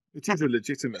 though. It is a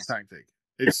legitimate tactic.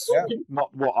 It's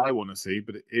not what I want to see,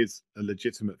 but it is a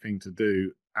legitimate thing to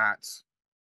do at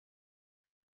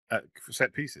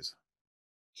set pieces.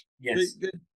 Yes.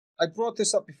 I brought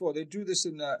this up before. They do this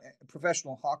in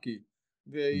professional hockey.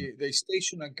 They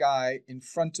station a guy in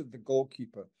front of the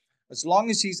goalkeeper. As long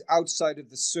as he's outside of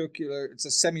the circular, it's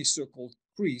a semicircle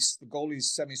crease, the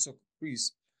goalie's semicircle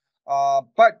crease.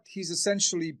 But he's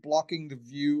essentially blocking the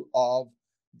view of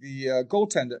the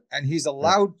goaltender, and he's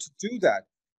allowed to do that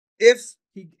if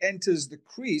he enters the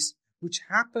crease, which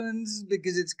happens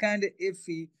because it's kind of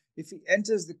iffy. If he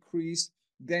enters the crease,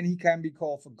 then he can be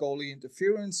called for goalie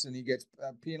interference, and he gets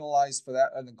penalized for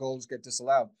that, and the goals get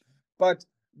disallowed. But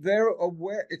they're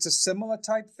aware it's a similar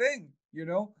type thing,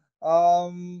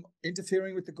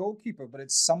 interfering with the goalkeeper, but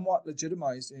it's somewhat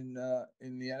legitimized in the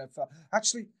NFL.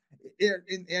 Actually,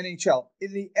 in NHL,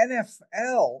 in the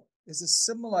NFL, is a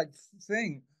similar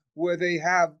thing where they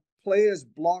have players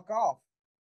block off.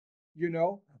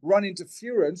 Run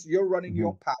interference. You're running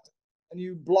your pattern, and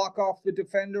you block off the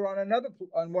defender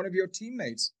on one of your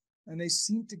teammates, and they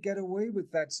seem to get away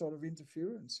with that sort of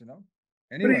interference.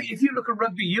 Anyway. But if you look at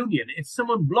rugby union, if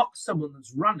someone blocks someone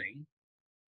that's running,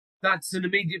 that's an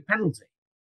immediate penalty.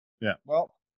 Yeah.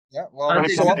 Well, in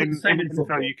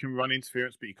NFL, you can run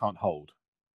interference, but you can't hold.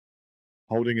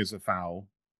 Holding is a foul,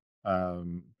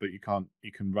 but you can't.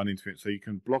 You can run interference, so you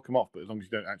can block them off, but as long as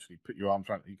you don't actually put your arms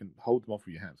around, you can hold them off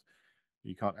with your hands.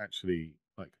 You can't actually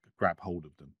grab hold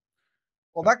of them.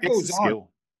 Well, that goes on.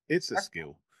 Skill. It's a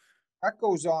skill. That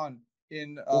goes on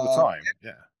in all the time.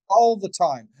 Yeah. All the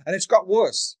time, and it's got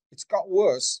worse. It's got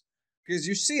worse because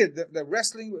you see it. They're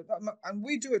wrestling with, and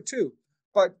we do it too.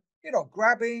 But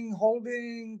grabbing,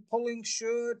 holding, pulling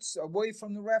shirts away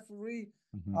from the referee.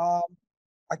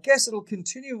 I guess it'll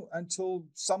continue until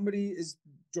somebody is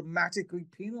dramatically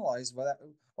penalized for that,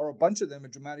 or a bunch of them are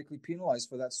dramatically penalized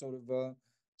for that sort of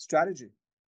strategy.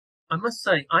 I must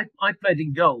say, I played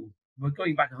in goal. We're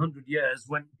going back 100 years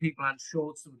when people had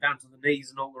shorts that were down to the knees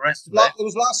and all the rest of it. It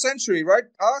was last century, right,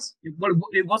 Oz? Well,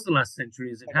 it was the last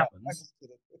century, as it happens.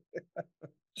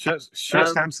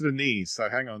 Shirts down to the knees. So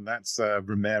hang on, that's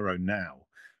Romero now.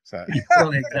 So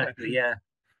well, exactly, yeah.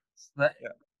 But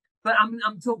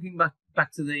I'm talking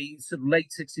back to the sort of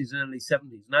late 60s and early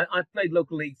 70s. And I played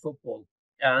local league football,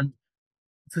 and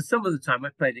for some of the time I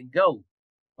played in goal.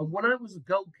 And when I was a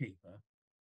goalkeeper,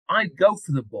 I'd go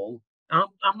for the ball.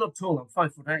 I'm not tall, I'm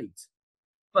 5'8",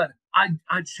 but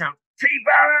I'd shout,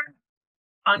 "Keeper!"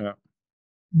 And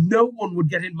no one would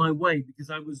get in my way because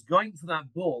I was going for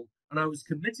that ball and I was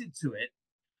committed to it.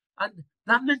 And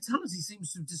that mentality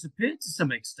seems to have disappeared to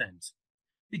some extent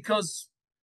because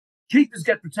keepers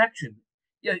get protection.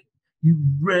 You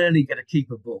rarely get a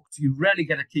keeper booked. You rarely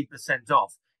get a keeper sent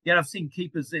off. Yet I've seen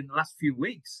keepers in the last few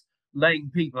weeks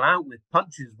laying people out with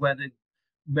punches where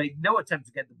made no attempt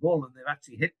to get the ball and they've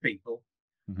actually hit people.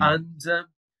 Mm-hmm. And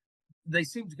they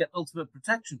seem to get ultimate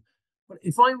protection. But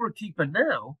if I were a keeper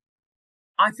now,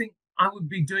 I think I would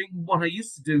be doing what I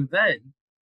used to do then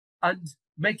and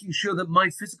making sure that my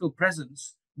physical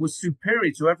presence was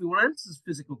superior to everyone else's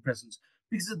physical presence.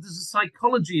 Because there's a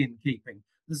psychology in keeping.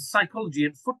 There's a psychology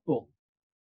in football.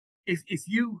 If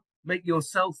you make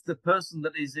yourself the person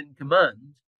that is in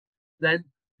command, then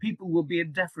people will be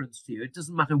in deference to you. It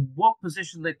doesn't matter what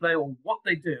position they play or what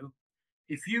they do.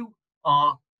 If you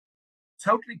are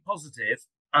totally positive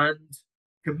and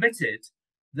committed,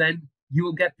 then you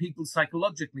will get people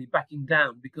psychologically backing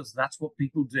down, because that's what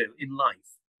people do in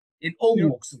life, in all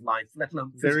walks of life, let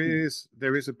alone physically.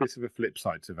 There is a bit of a flip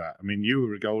side to that. I mean, you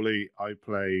were a goalie. I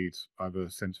played either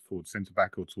centre forward, centre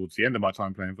back, or towards the end of my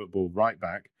time playing football, right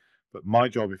back. But my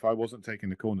job, if I wasn't taking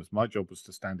the corners, my job was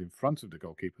to stand in front of the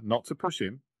goalkeeper, not to push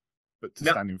him, but to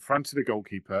stand in front of the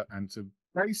goalkeeper and to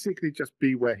basically just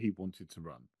be where he wanted to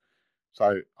run.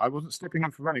 So I wasn't stopping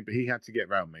him from running, but he had to get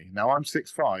around me. Now I'm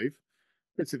 6'5",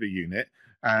 bit of a unit,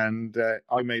 and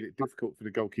I made it difficult for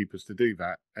the goalkeepers to do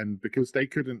that. And because they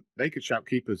could shout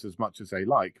keepers as much as they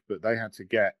like, but they had to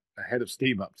get a head of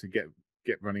steam up to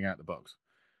get running out the box.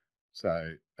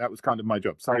 So that was kind of my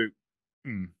job. So,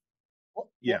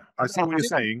 yeah, I see what you're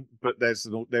saying, but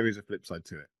there is a flip side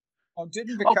to it.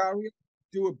 Didn't Vicario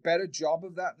do a better job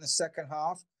of that in the second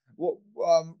half?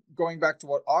 Going back to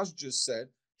what Oz just said,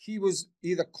 he was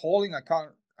either calling, I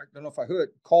don't know if I heard,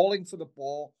 calling for the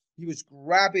ball. He was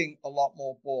grabbing a lot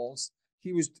more balls.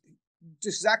 He was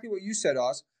just exactly what you said,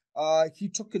 Oz. He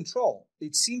took control.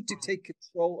 It seemed to take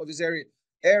control of his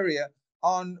area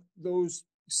on those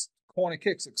corner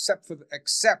kicks, except for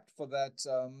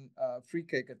that free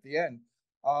kick at the end.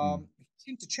 It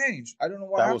seemed to change. I don't know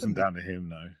what happened. That wasn't down to him,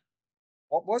 though.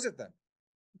 What was it then?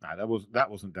 Nah, that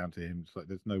wasn't down to him. It's like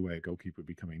there's no way a goalkeeper would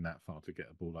be coming that far to get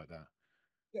a ball like that.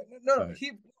 Yeah, no.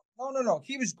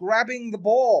 He was grabbing the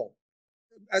ball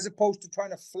as opposed to trying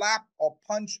to flap or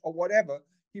punch or whatever.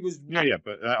 He was. Yeah,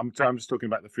 but I'm just talking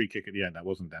about the free kick at the end. That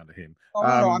wasn't down to him.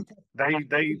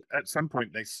 They at some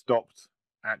point they stopped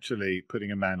actually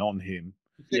putting a man on him.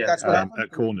 That's what happened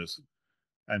at corners,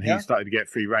 and he started to get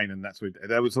free rein, and that's where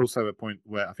there was also a point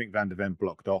where I think Van de Ven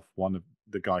blocked off one of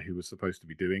the guy who was supposed to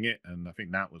be doing it, and I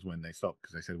think that was when they stopped,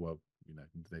 because they said, well,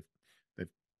 they've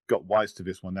got wise to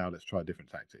this one now. Let's try a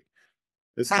different tactic.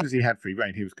 As soon as he had free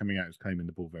rein, he was coming out, he was claiming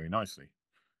the ball very nicely.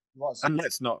 And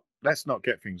let's not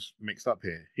get things mixed up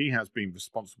here. He has been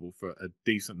responsible for a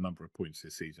decent number of points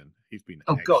this season. He's been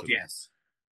excellent. God, yes.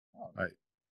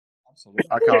 Absolutely.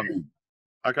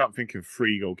 I can't think of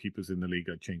 3 goalkeepers in the league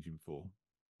I'd change him for.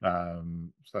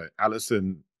 So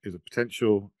Allison is a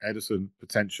potential. Ederson,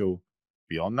 potential.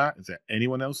 Beyond that, is there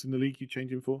anyone else in the league you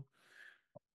change him for?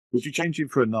 Would you change him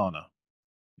for Onana?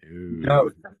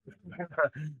 No.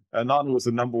 Onana was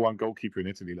the number 1 goalkeeper in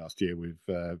Italy last year, with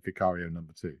Vicario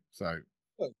number 2. So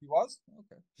he was?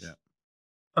 Okay. Yeah.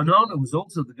 Onana was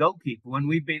also the goalkeeper when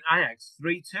we beat Ajax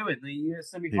 3-2 in the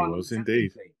semi-final. He was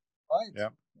indeed. Right. Yeah.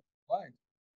 Right.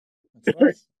 That's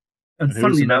right. And who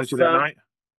was the manager that night?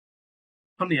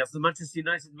 Funny enough, the Manchester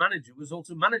United manager was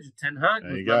also manager. Ten Hag.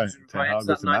 There you go. Ten Hag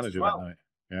was the manager that night.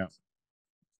 Yeah.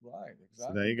 Right. Exactly.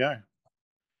 So there you go.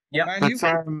 Yeah. But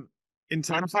in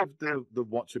terms of the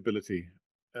watchability,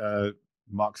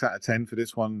 marks out of 10 for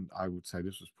this one, I would say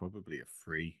this was probably a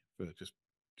 3 for just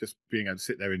being able to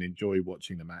sit there and enjoy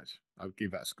watching the match. I would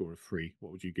give that a score of 3.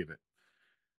 What would you give it?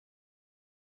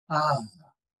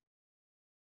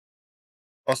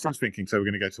 Austin's thinking, so we're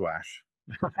going to go to Ash.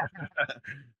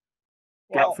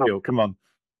 Gut feel, come on.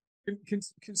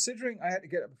 Considering I had to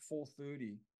get up at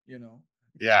 4:30,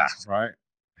 Yeah, right.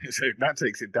 So that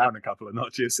takes it down a couple of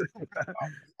notches.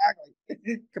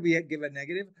 Exactly. Can we give a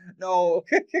negative? No,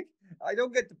 I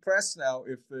don't get depressed now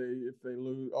if they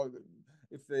lose, or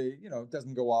if they it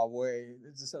doesn't go our way.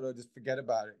 It's just sort of just forget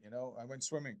about it. I went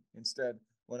swimming instead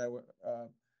when I went.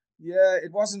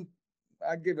 It wasn't.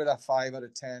 I'd give it a 5 out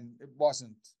of 10. It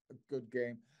wasn't a good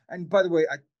game. And by the way,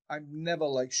 I never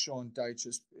liked Sean Dyche.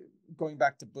 Just going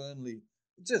back to Burnley,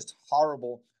 just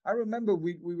horrible. I remember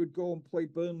we would go and play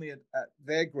Burnley at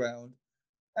their ground,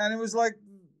 and it was like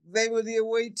they were the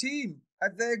away team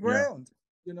at their ground.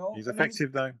 He's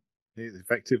effective though. He's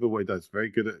effective at what he does. Very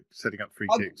good at setting up free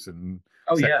kicks and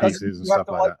set pieces and stuff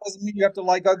like that. Doesn't mean you have to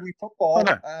like ugly football. Oh,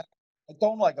 no. I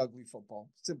don't like ugly football.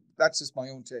 That's just my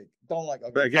own take. Don't like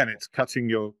ugly. But again, football. It's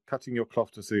cutting your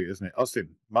cloth to suit, isn't it?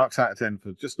 Austin, marks out of 10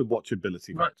 for just the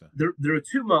watchability factor. There are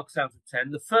 2 marks out of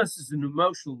 10. The first is an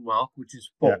emotional mark, which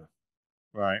is 4. Yeah.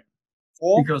 Right.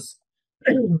 4? Because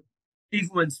even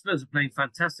when Spurs are playing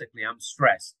fantastically, I'm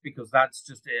stressed because that's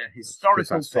just a Because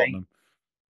historical that's thing. Tottenham.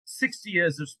 60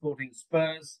 years of supporting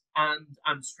Spurs, and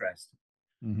I'm stressed.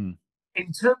 Mm-hmm.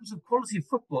 In terms of quality of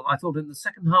football, I thought in the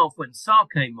second half when Sarr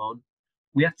came on,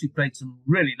 we actually played some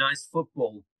really nice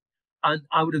football. And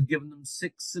I would have given them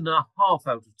 6.5 out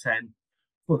of 10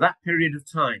 for that period of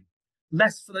time.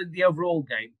 Less for the overall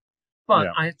game. But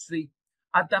Yeah. I actually,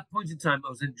 at that point in time, I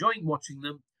was enjoying watching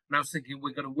them. And I was thinking,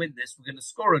 we're going to win this. We're going to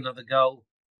score another goal.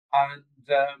 And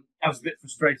I was a bit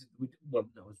frustrated. I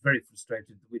was very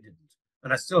frustrated that we didn't.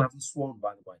 And I still haven't sworn,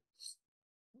 by the way.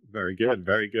 Very good.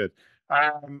 Very good.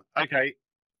 Okay.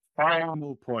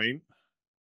 Final point.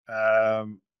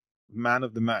 Man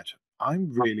of the match.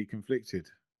 I'm really conflicted.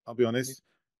 I'll be honest.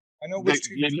 I know which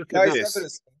two You look at guys this.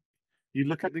 Everton. You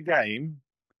look at the game,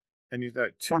 and you know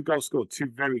 2 goals scored,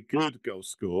 2 very good goals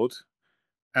scored,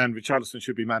 and Richarlison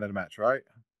should be man of the match, right?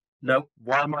 No.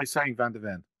 Why am I saying Van der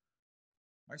Ven?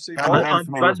 I say Van der Ven I'm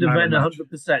for me Van was der man of Ven the match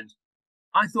 100%.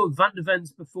 I thought Van der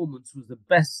Ven's performance was the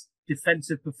best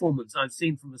defensive performance I've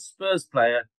seen from a Spurs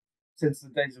player since the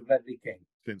days of Ledley King.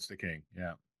 since the King.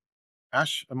 Yeah.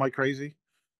 Ash, am I crazy?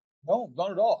 No,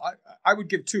 not at all. I would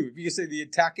give 2. If you say the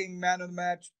attacking man of the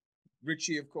match,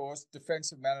 Richie, of course.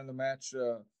 Defensive man of the match,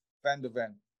 Van der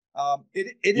Ven.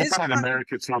 It You've is been in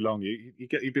America too long.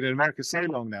 You've been in America so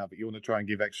long now, but you want to try and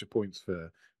give extra points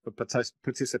for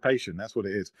participation. That's what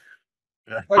it is.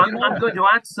 But you know I'm what? going to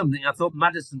add something. I thought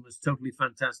Madison was totally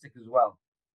fantastic as well.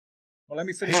 Well, let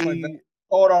me finish my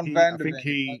thought on Van I der think Ven.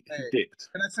 he dipped.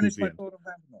 Can I finish my thought on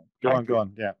Van der Ven? Go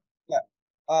on. Yeah. Yeah.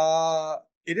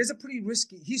 It is a pretty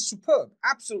risky. He's superb,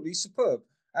 absolutely superb.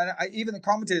 And even the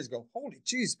commentators go, "Holy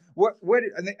jeez, where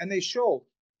did?" And they show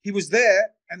he was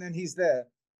there, and then he's there.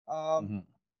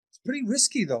 It's pretty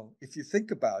risky though, if you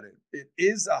think about it. It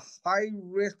is a high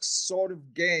risk sort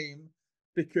of game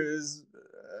because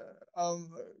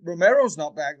Romero's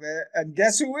not back there, and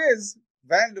guess who is?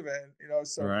 Van der Ven.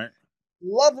 So right.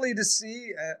 Lovely to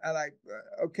see. And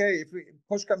okay, if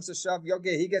push comes to shove,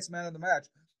 okay, he gets man of the match,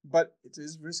 but it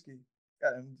is risky.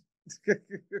 And He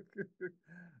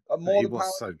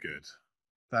was so good.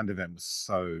 Van der Ven was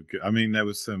so good. I mean, there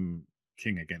was some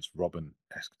King against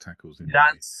Robin-esque tackles in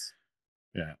there.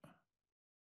 Yeah.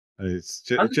 It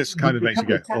just kind of makes you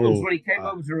go, tackles when he came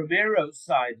over to Romero's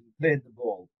side and played the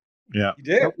ball. Yeah. He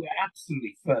did. That were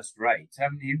absolutely first rate. I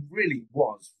mean, he really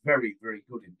was very, very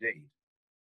good indeed.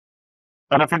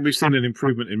 And I think we've seen an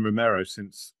improvement in Romero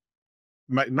since,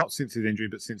 not since his injury,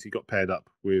 but since he got paired up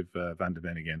with Van der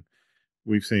Ven again.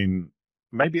 We've seen,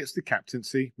 maybe it's the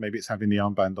captaincy, maybe it's having the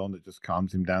armband on that just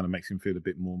calms him down and makes him feel a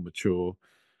bit more mature.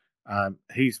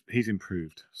 He's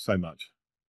improved so much,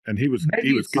 and he was maybe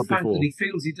he was it's good the fact before. that he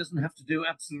feels he doesn't have to do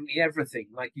absolutely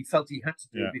everything like he felt he had to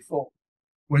do before,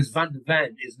 whereas Van der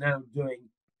Ven is now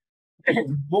doing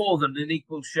more than an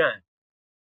equal share.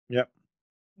 Yep,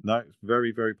 no, it's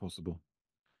very, very possible.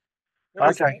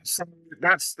 Okay, so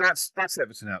that's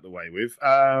Everton out the way with.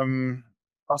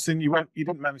 Austin, you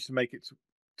didn't manage to make it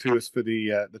to us for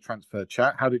the transfer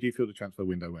chat. How did you feel the transfer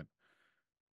window went?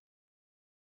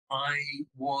 I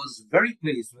was very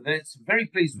pleased with it. Very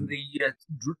pleased with the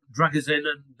Dragazin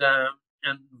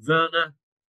and Werner,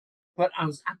 but I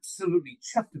was absolutely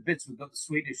chuffed to bits with the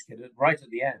Swedish kid right at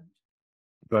the end.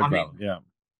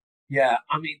 Yeah.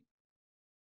 I mean,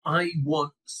 I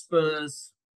want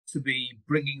Spurs to be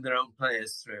bringing their own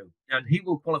players through, and he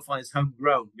will qualify as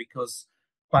homegrown because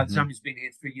by the time he's been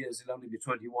here 3 years, he'll only be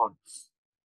 21.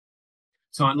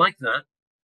 So I like that.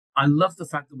 I love the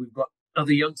fact that we've got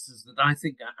other youngsters that I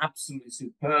think are absolutely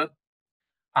superb.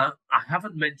 I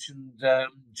haven't mentioned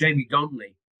Jamie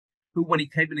Donnelly, who, when he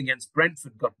came in against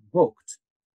Brentford, got booked.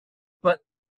 But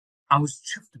I was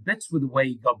chuffed to bits with the way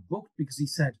he got booked because he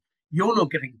said, "You're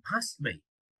not getting past me."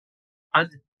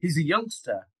 And he's a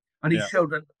youngster, and he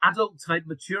showed an adult-type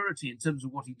maturity in terms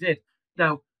of what he did.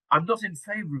 Now, I'm not in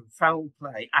favour of foul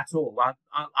play at all.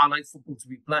 I like football to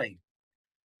be played.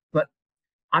 But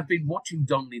I've been watching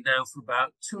Donnelly now for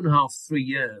about 2.5, 3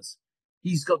 years.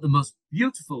 He's got the most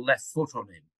beautiful left foot on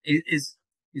him. His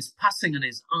passing and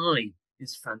his eye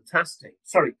is fantastic.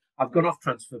 Sorry, I've gone off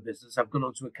transfer business. I've gone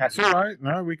on to academy. It's all right.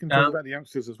 No, we can talk about the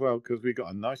youngsters as well because we've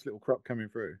got a nice little crop coming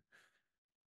through.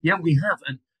 Yeah, we have.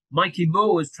 And Mikey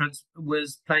Moore was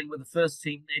playing with the first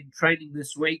team in training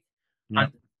this week. Yeah.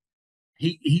 And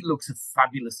he looks a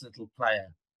fabulous little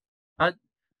player. And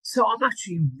so I'm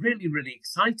actually really, really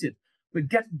excited. But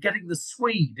getting the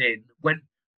Swede in when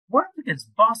we're up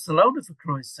against Barcelona, for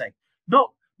Christ's sake.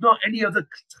 Not any other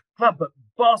club, but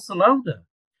Barcelona.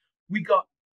 We got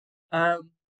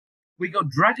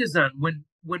Dragazan when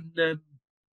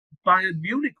Bayern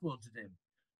Munich wanted him.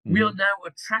 We are now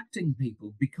attracting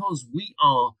people because we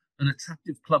are an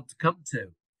attractive club to come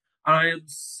to. I am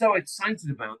so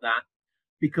excited about that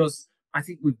because I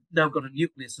think we've now got a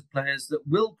nucleus of players that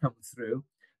will come through.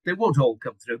 They won't all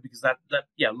come through because that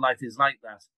life is like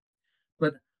that.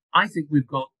 But I think we've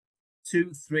got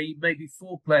 2, 3, maybe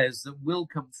 4 players that will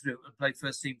come through and play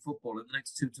first team football in the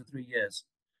next 2 to 3 years.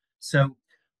 So,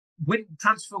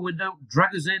 transfer window,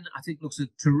 Drago's in. I think looks a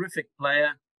terrific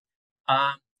player.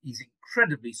 He's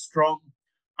incredibly strong.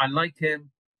 I like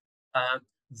him.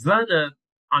 Werner,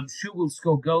 I'm sure will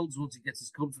score goals once he gets his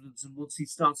confidence and once he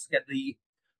starts to get the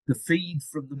feed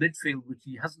from the midfield, which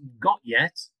he hasn't got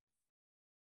yet.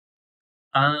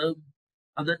 And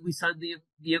then we signed the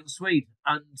young Swede,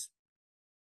 and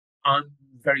I'm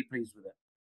very pleased with it.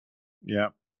 Yeah.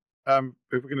 If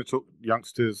we're going to talk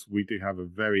youngsters, we do have a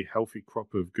very healthy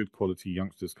crop of good quality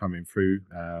youngsters coming through,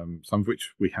 some of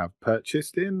which we have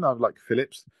purchased in. I like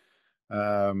Phillips.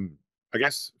 I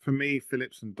guess for me,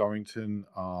 Phillips and Dorrington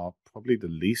are probably the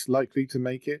least likely to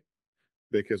make it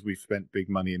because we've spent big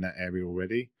money in that area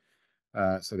already.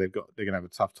 So they're going to have a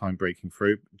tough time breaking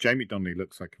through. Jamie Donnelly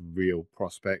looks like a real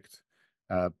prospect.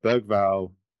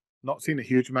 Bergvall, not seen a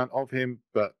huge amount of him,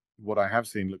 but what I have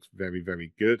seen looks very,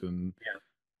 very good. And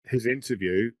his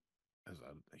interview has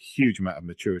a huge amount of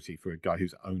maturity for a guy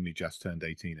who's only just turned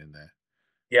 18 in there.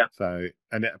 Yeah. So,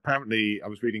 and apparently, I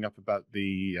was reading up about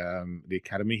the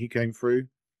academy he came through,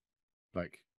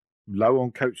 like low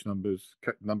on coach numbers,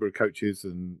 number of coaches,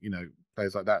 and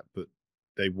players like that, but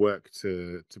they work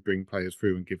to bring players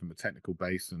through and give them a technical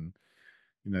base and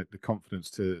the confidence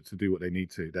to do what they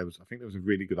need to. I think there was a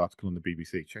really good article on the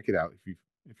BBC. Check it out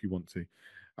if you want to.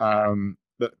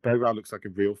 But Bergvall looks like a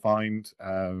real find.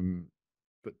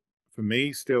 But for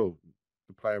me, still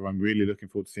the player I'm really looking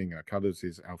forward to seeing our colours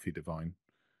is Alfie Devine.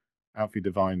 Alfie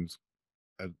Devine's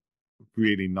a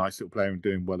really nice little player and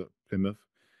doing well at Plymouth.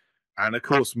 And of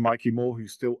course, Mikey Moore,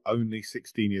 who's still only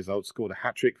 16 years old, scored a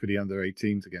hat-trick for the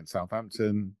under-18s against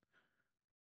Southampton.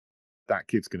 That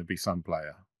kid's going to be some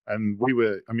player. And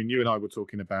you and I were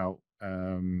talking about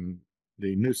the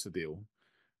Noosa deal.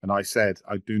 And I said,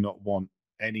 I do not want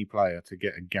any player to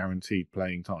get a guaranteed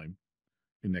playing time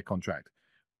in their contract.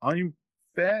 I'm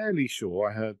fairly sure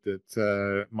I heard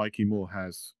that Mikey Moore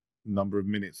has a number of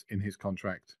minutes in his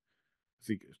contract as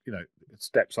he, it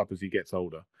steps up as he gets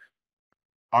older.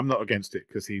 I'm not against it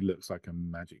because he looks like a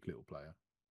magic little player.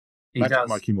 He Magic does.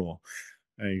 Mikey Moore.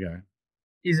 There you go.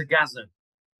 He's a gazza.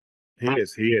 He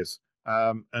is.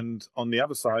 And on the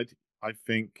other side, I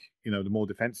think, the more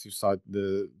defensive side,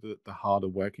 the harder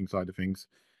working side of things,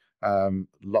 a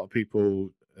lot of people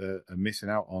are missing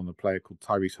out on a player called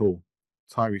Tyrese Hall.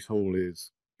 Tyrese Hall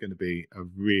is going to be a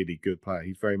really good player.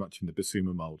 He's very much in the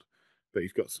Basuma mold, but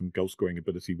he's got some goal scoring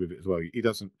ability with it as well. He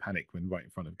doesn't panic when right in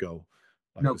front of goal.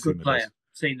 Like no, Basuma good player. Does.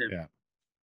 Seen him. Yeah.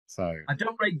 So I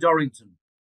don't rate Dorrington,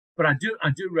 but I do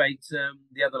rate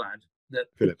the other lad, that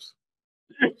Phillips.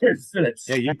 Phillips.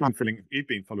 Yeah, you've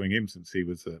been following him since he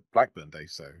was at Blackburn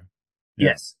days. So yeah.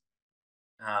 Yes.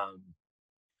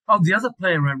 The other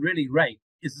player I really rate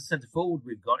is the centre forward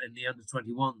we've got in the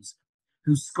under-21s,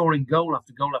 who's scoring goal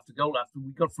after goal after goal after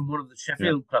we got from one of the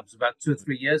Sheffield clubs about 2 or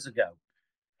 3 years ago.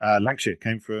 Lancashire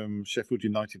came from Sheffield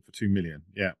United for $2 million.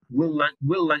 Yeah. Will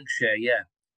Lancashire, yeah.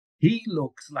 He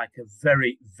looks like a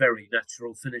very, very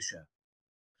natural finisher.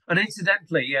 And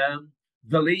incidentally,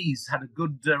 Valise had a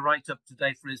good write-up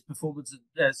today for his performance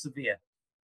at Sevilla.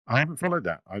 I haven't followed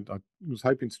that. I was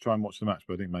hoping to try and watch the match,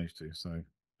 but I didn't manage to. So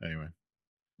anyway.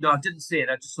 No, I didn't see it.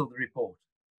 I just saw the report.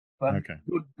 But okay.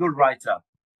 Good write-up.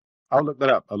 I'll look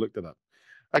that up.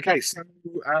 Okay, so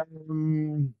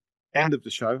end of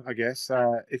the show, I guess.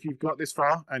 If you've got this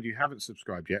far and you haven't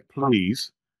subscribed yet,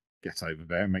 please get over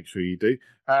there and make sure you do.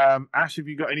 Ash, have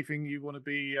you got anything you want to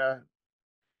be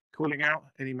calling out?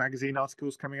 Any magazine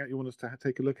articles coming out you want us to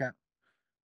take a look at?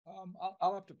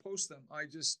 I'll have to post them. I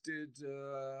just did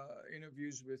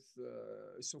interviews with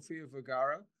Sofia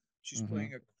Vergara. She's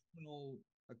playing a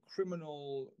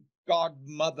criminal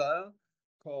godmother,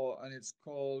 it's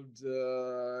called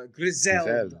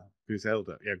Griselda.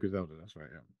 Griselda, that's right.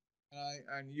 Yeah.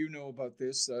 And you know about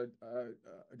this.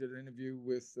 I did an interview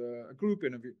with a group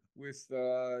interview with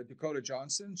Dakota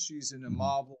Johnson. She's in a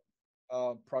Marvel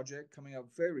project coming up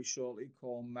very shortly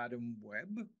called Madam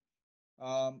Web.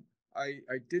 I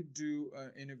did do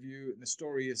an interview, and the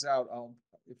story is out. I'll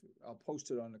post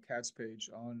it on the Cats page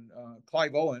on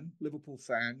Clive Owen, Liverpool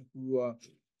fan, who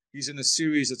he's in a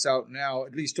series that's out now,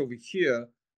 at least over here,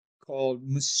 called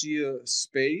Monsieur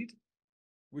Spade,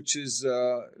 which is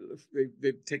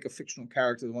they take a fictional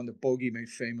character, the one that Bogey made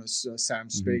famous, Sam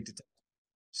Spade,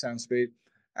 Sam Spade,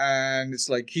 and it's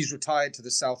like he's retired to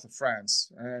the south of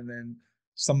France, and then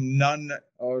some nun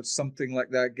or something like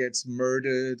that gets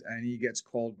murdered, and he gets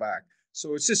called back.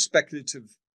 So it's just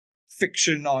speculative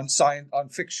fiction on science, on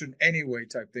fiction anyway,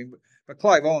 type thing. But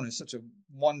Clive Owen is such a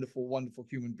wonderful, wonderful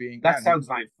human being. That sounds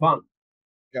like fun.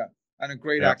 Yeah, and a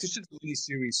great actor. It's just a mini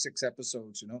series, 6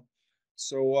 episodes, you know.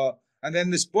 So and then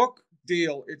this book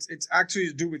deal, it's actually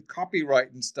to do with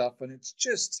copyright and stuff, and it's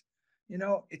just, you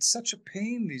know, it's such a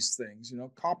pain, these things, you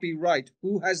know. Copyright,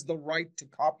 who has the right to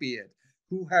copy it?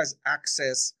 Who has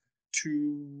access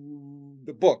to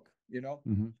the book, you know?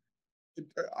 Mm-hmm.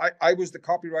 I was the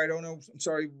copyright owner, I'm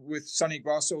sorry, with Sonny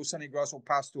Grasso. Sonny Grasso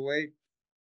passed away.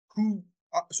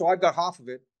 So I've got half of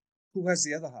it. Who has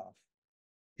the other half?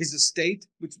 His estate,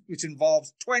 which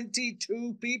involves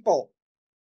 22 people.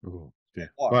 Oh, yeah.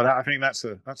 Well, I think that's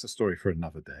a story for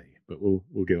another day, but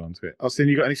we'll get on to it. Austin,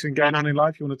 you got anything going on in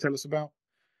life you want to tell us about?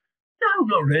 No,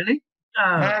 not really.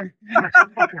 I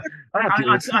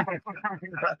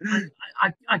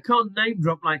can't name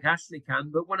drop like Ashley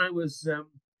can, but when I was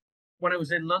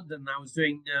in London, I was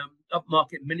doing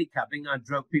upmarket minicabbing. I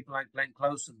drove people like Glenn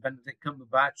Close and Benedict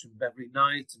Cumberbatch and Beverly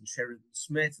Knight and Sheridan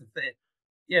Smith.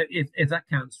 If that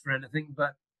counts for anything,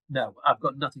 but no, I've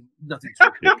got nothing to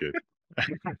do. Good.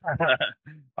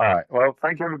 All right. Well,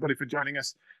 thank you everybody for joining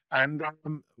us, and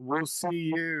we'll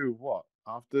see you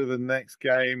after the next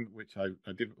game, which I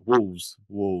did. Wolves.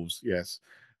 Yes.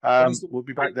 We'll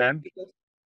be back then,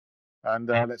 and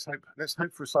let's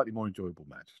hope for a slightly more enjoyable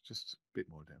match, just a bit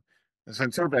more down. And so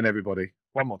until then, everybody,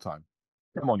 one more time,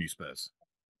 come on, you Spurs.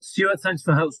 Stuart, thanks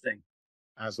for hosting.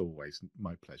 As always,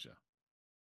 my pleasure.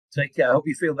 Take care. I hope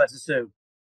you feel better soon.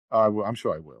 I'm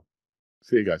sure I will.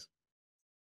 See you guys.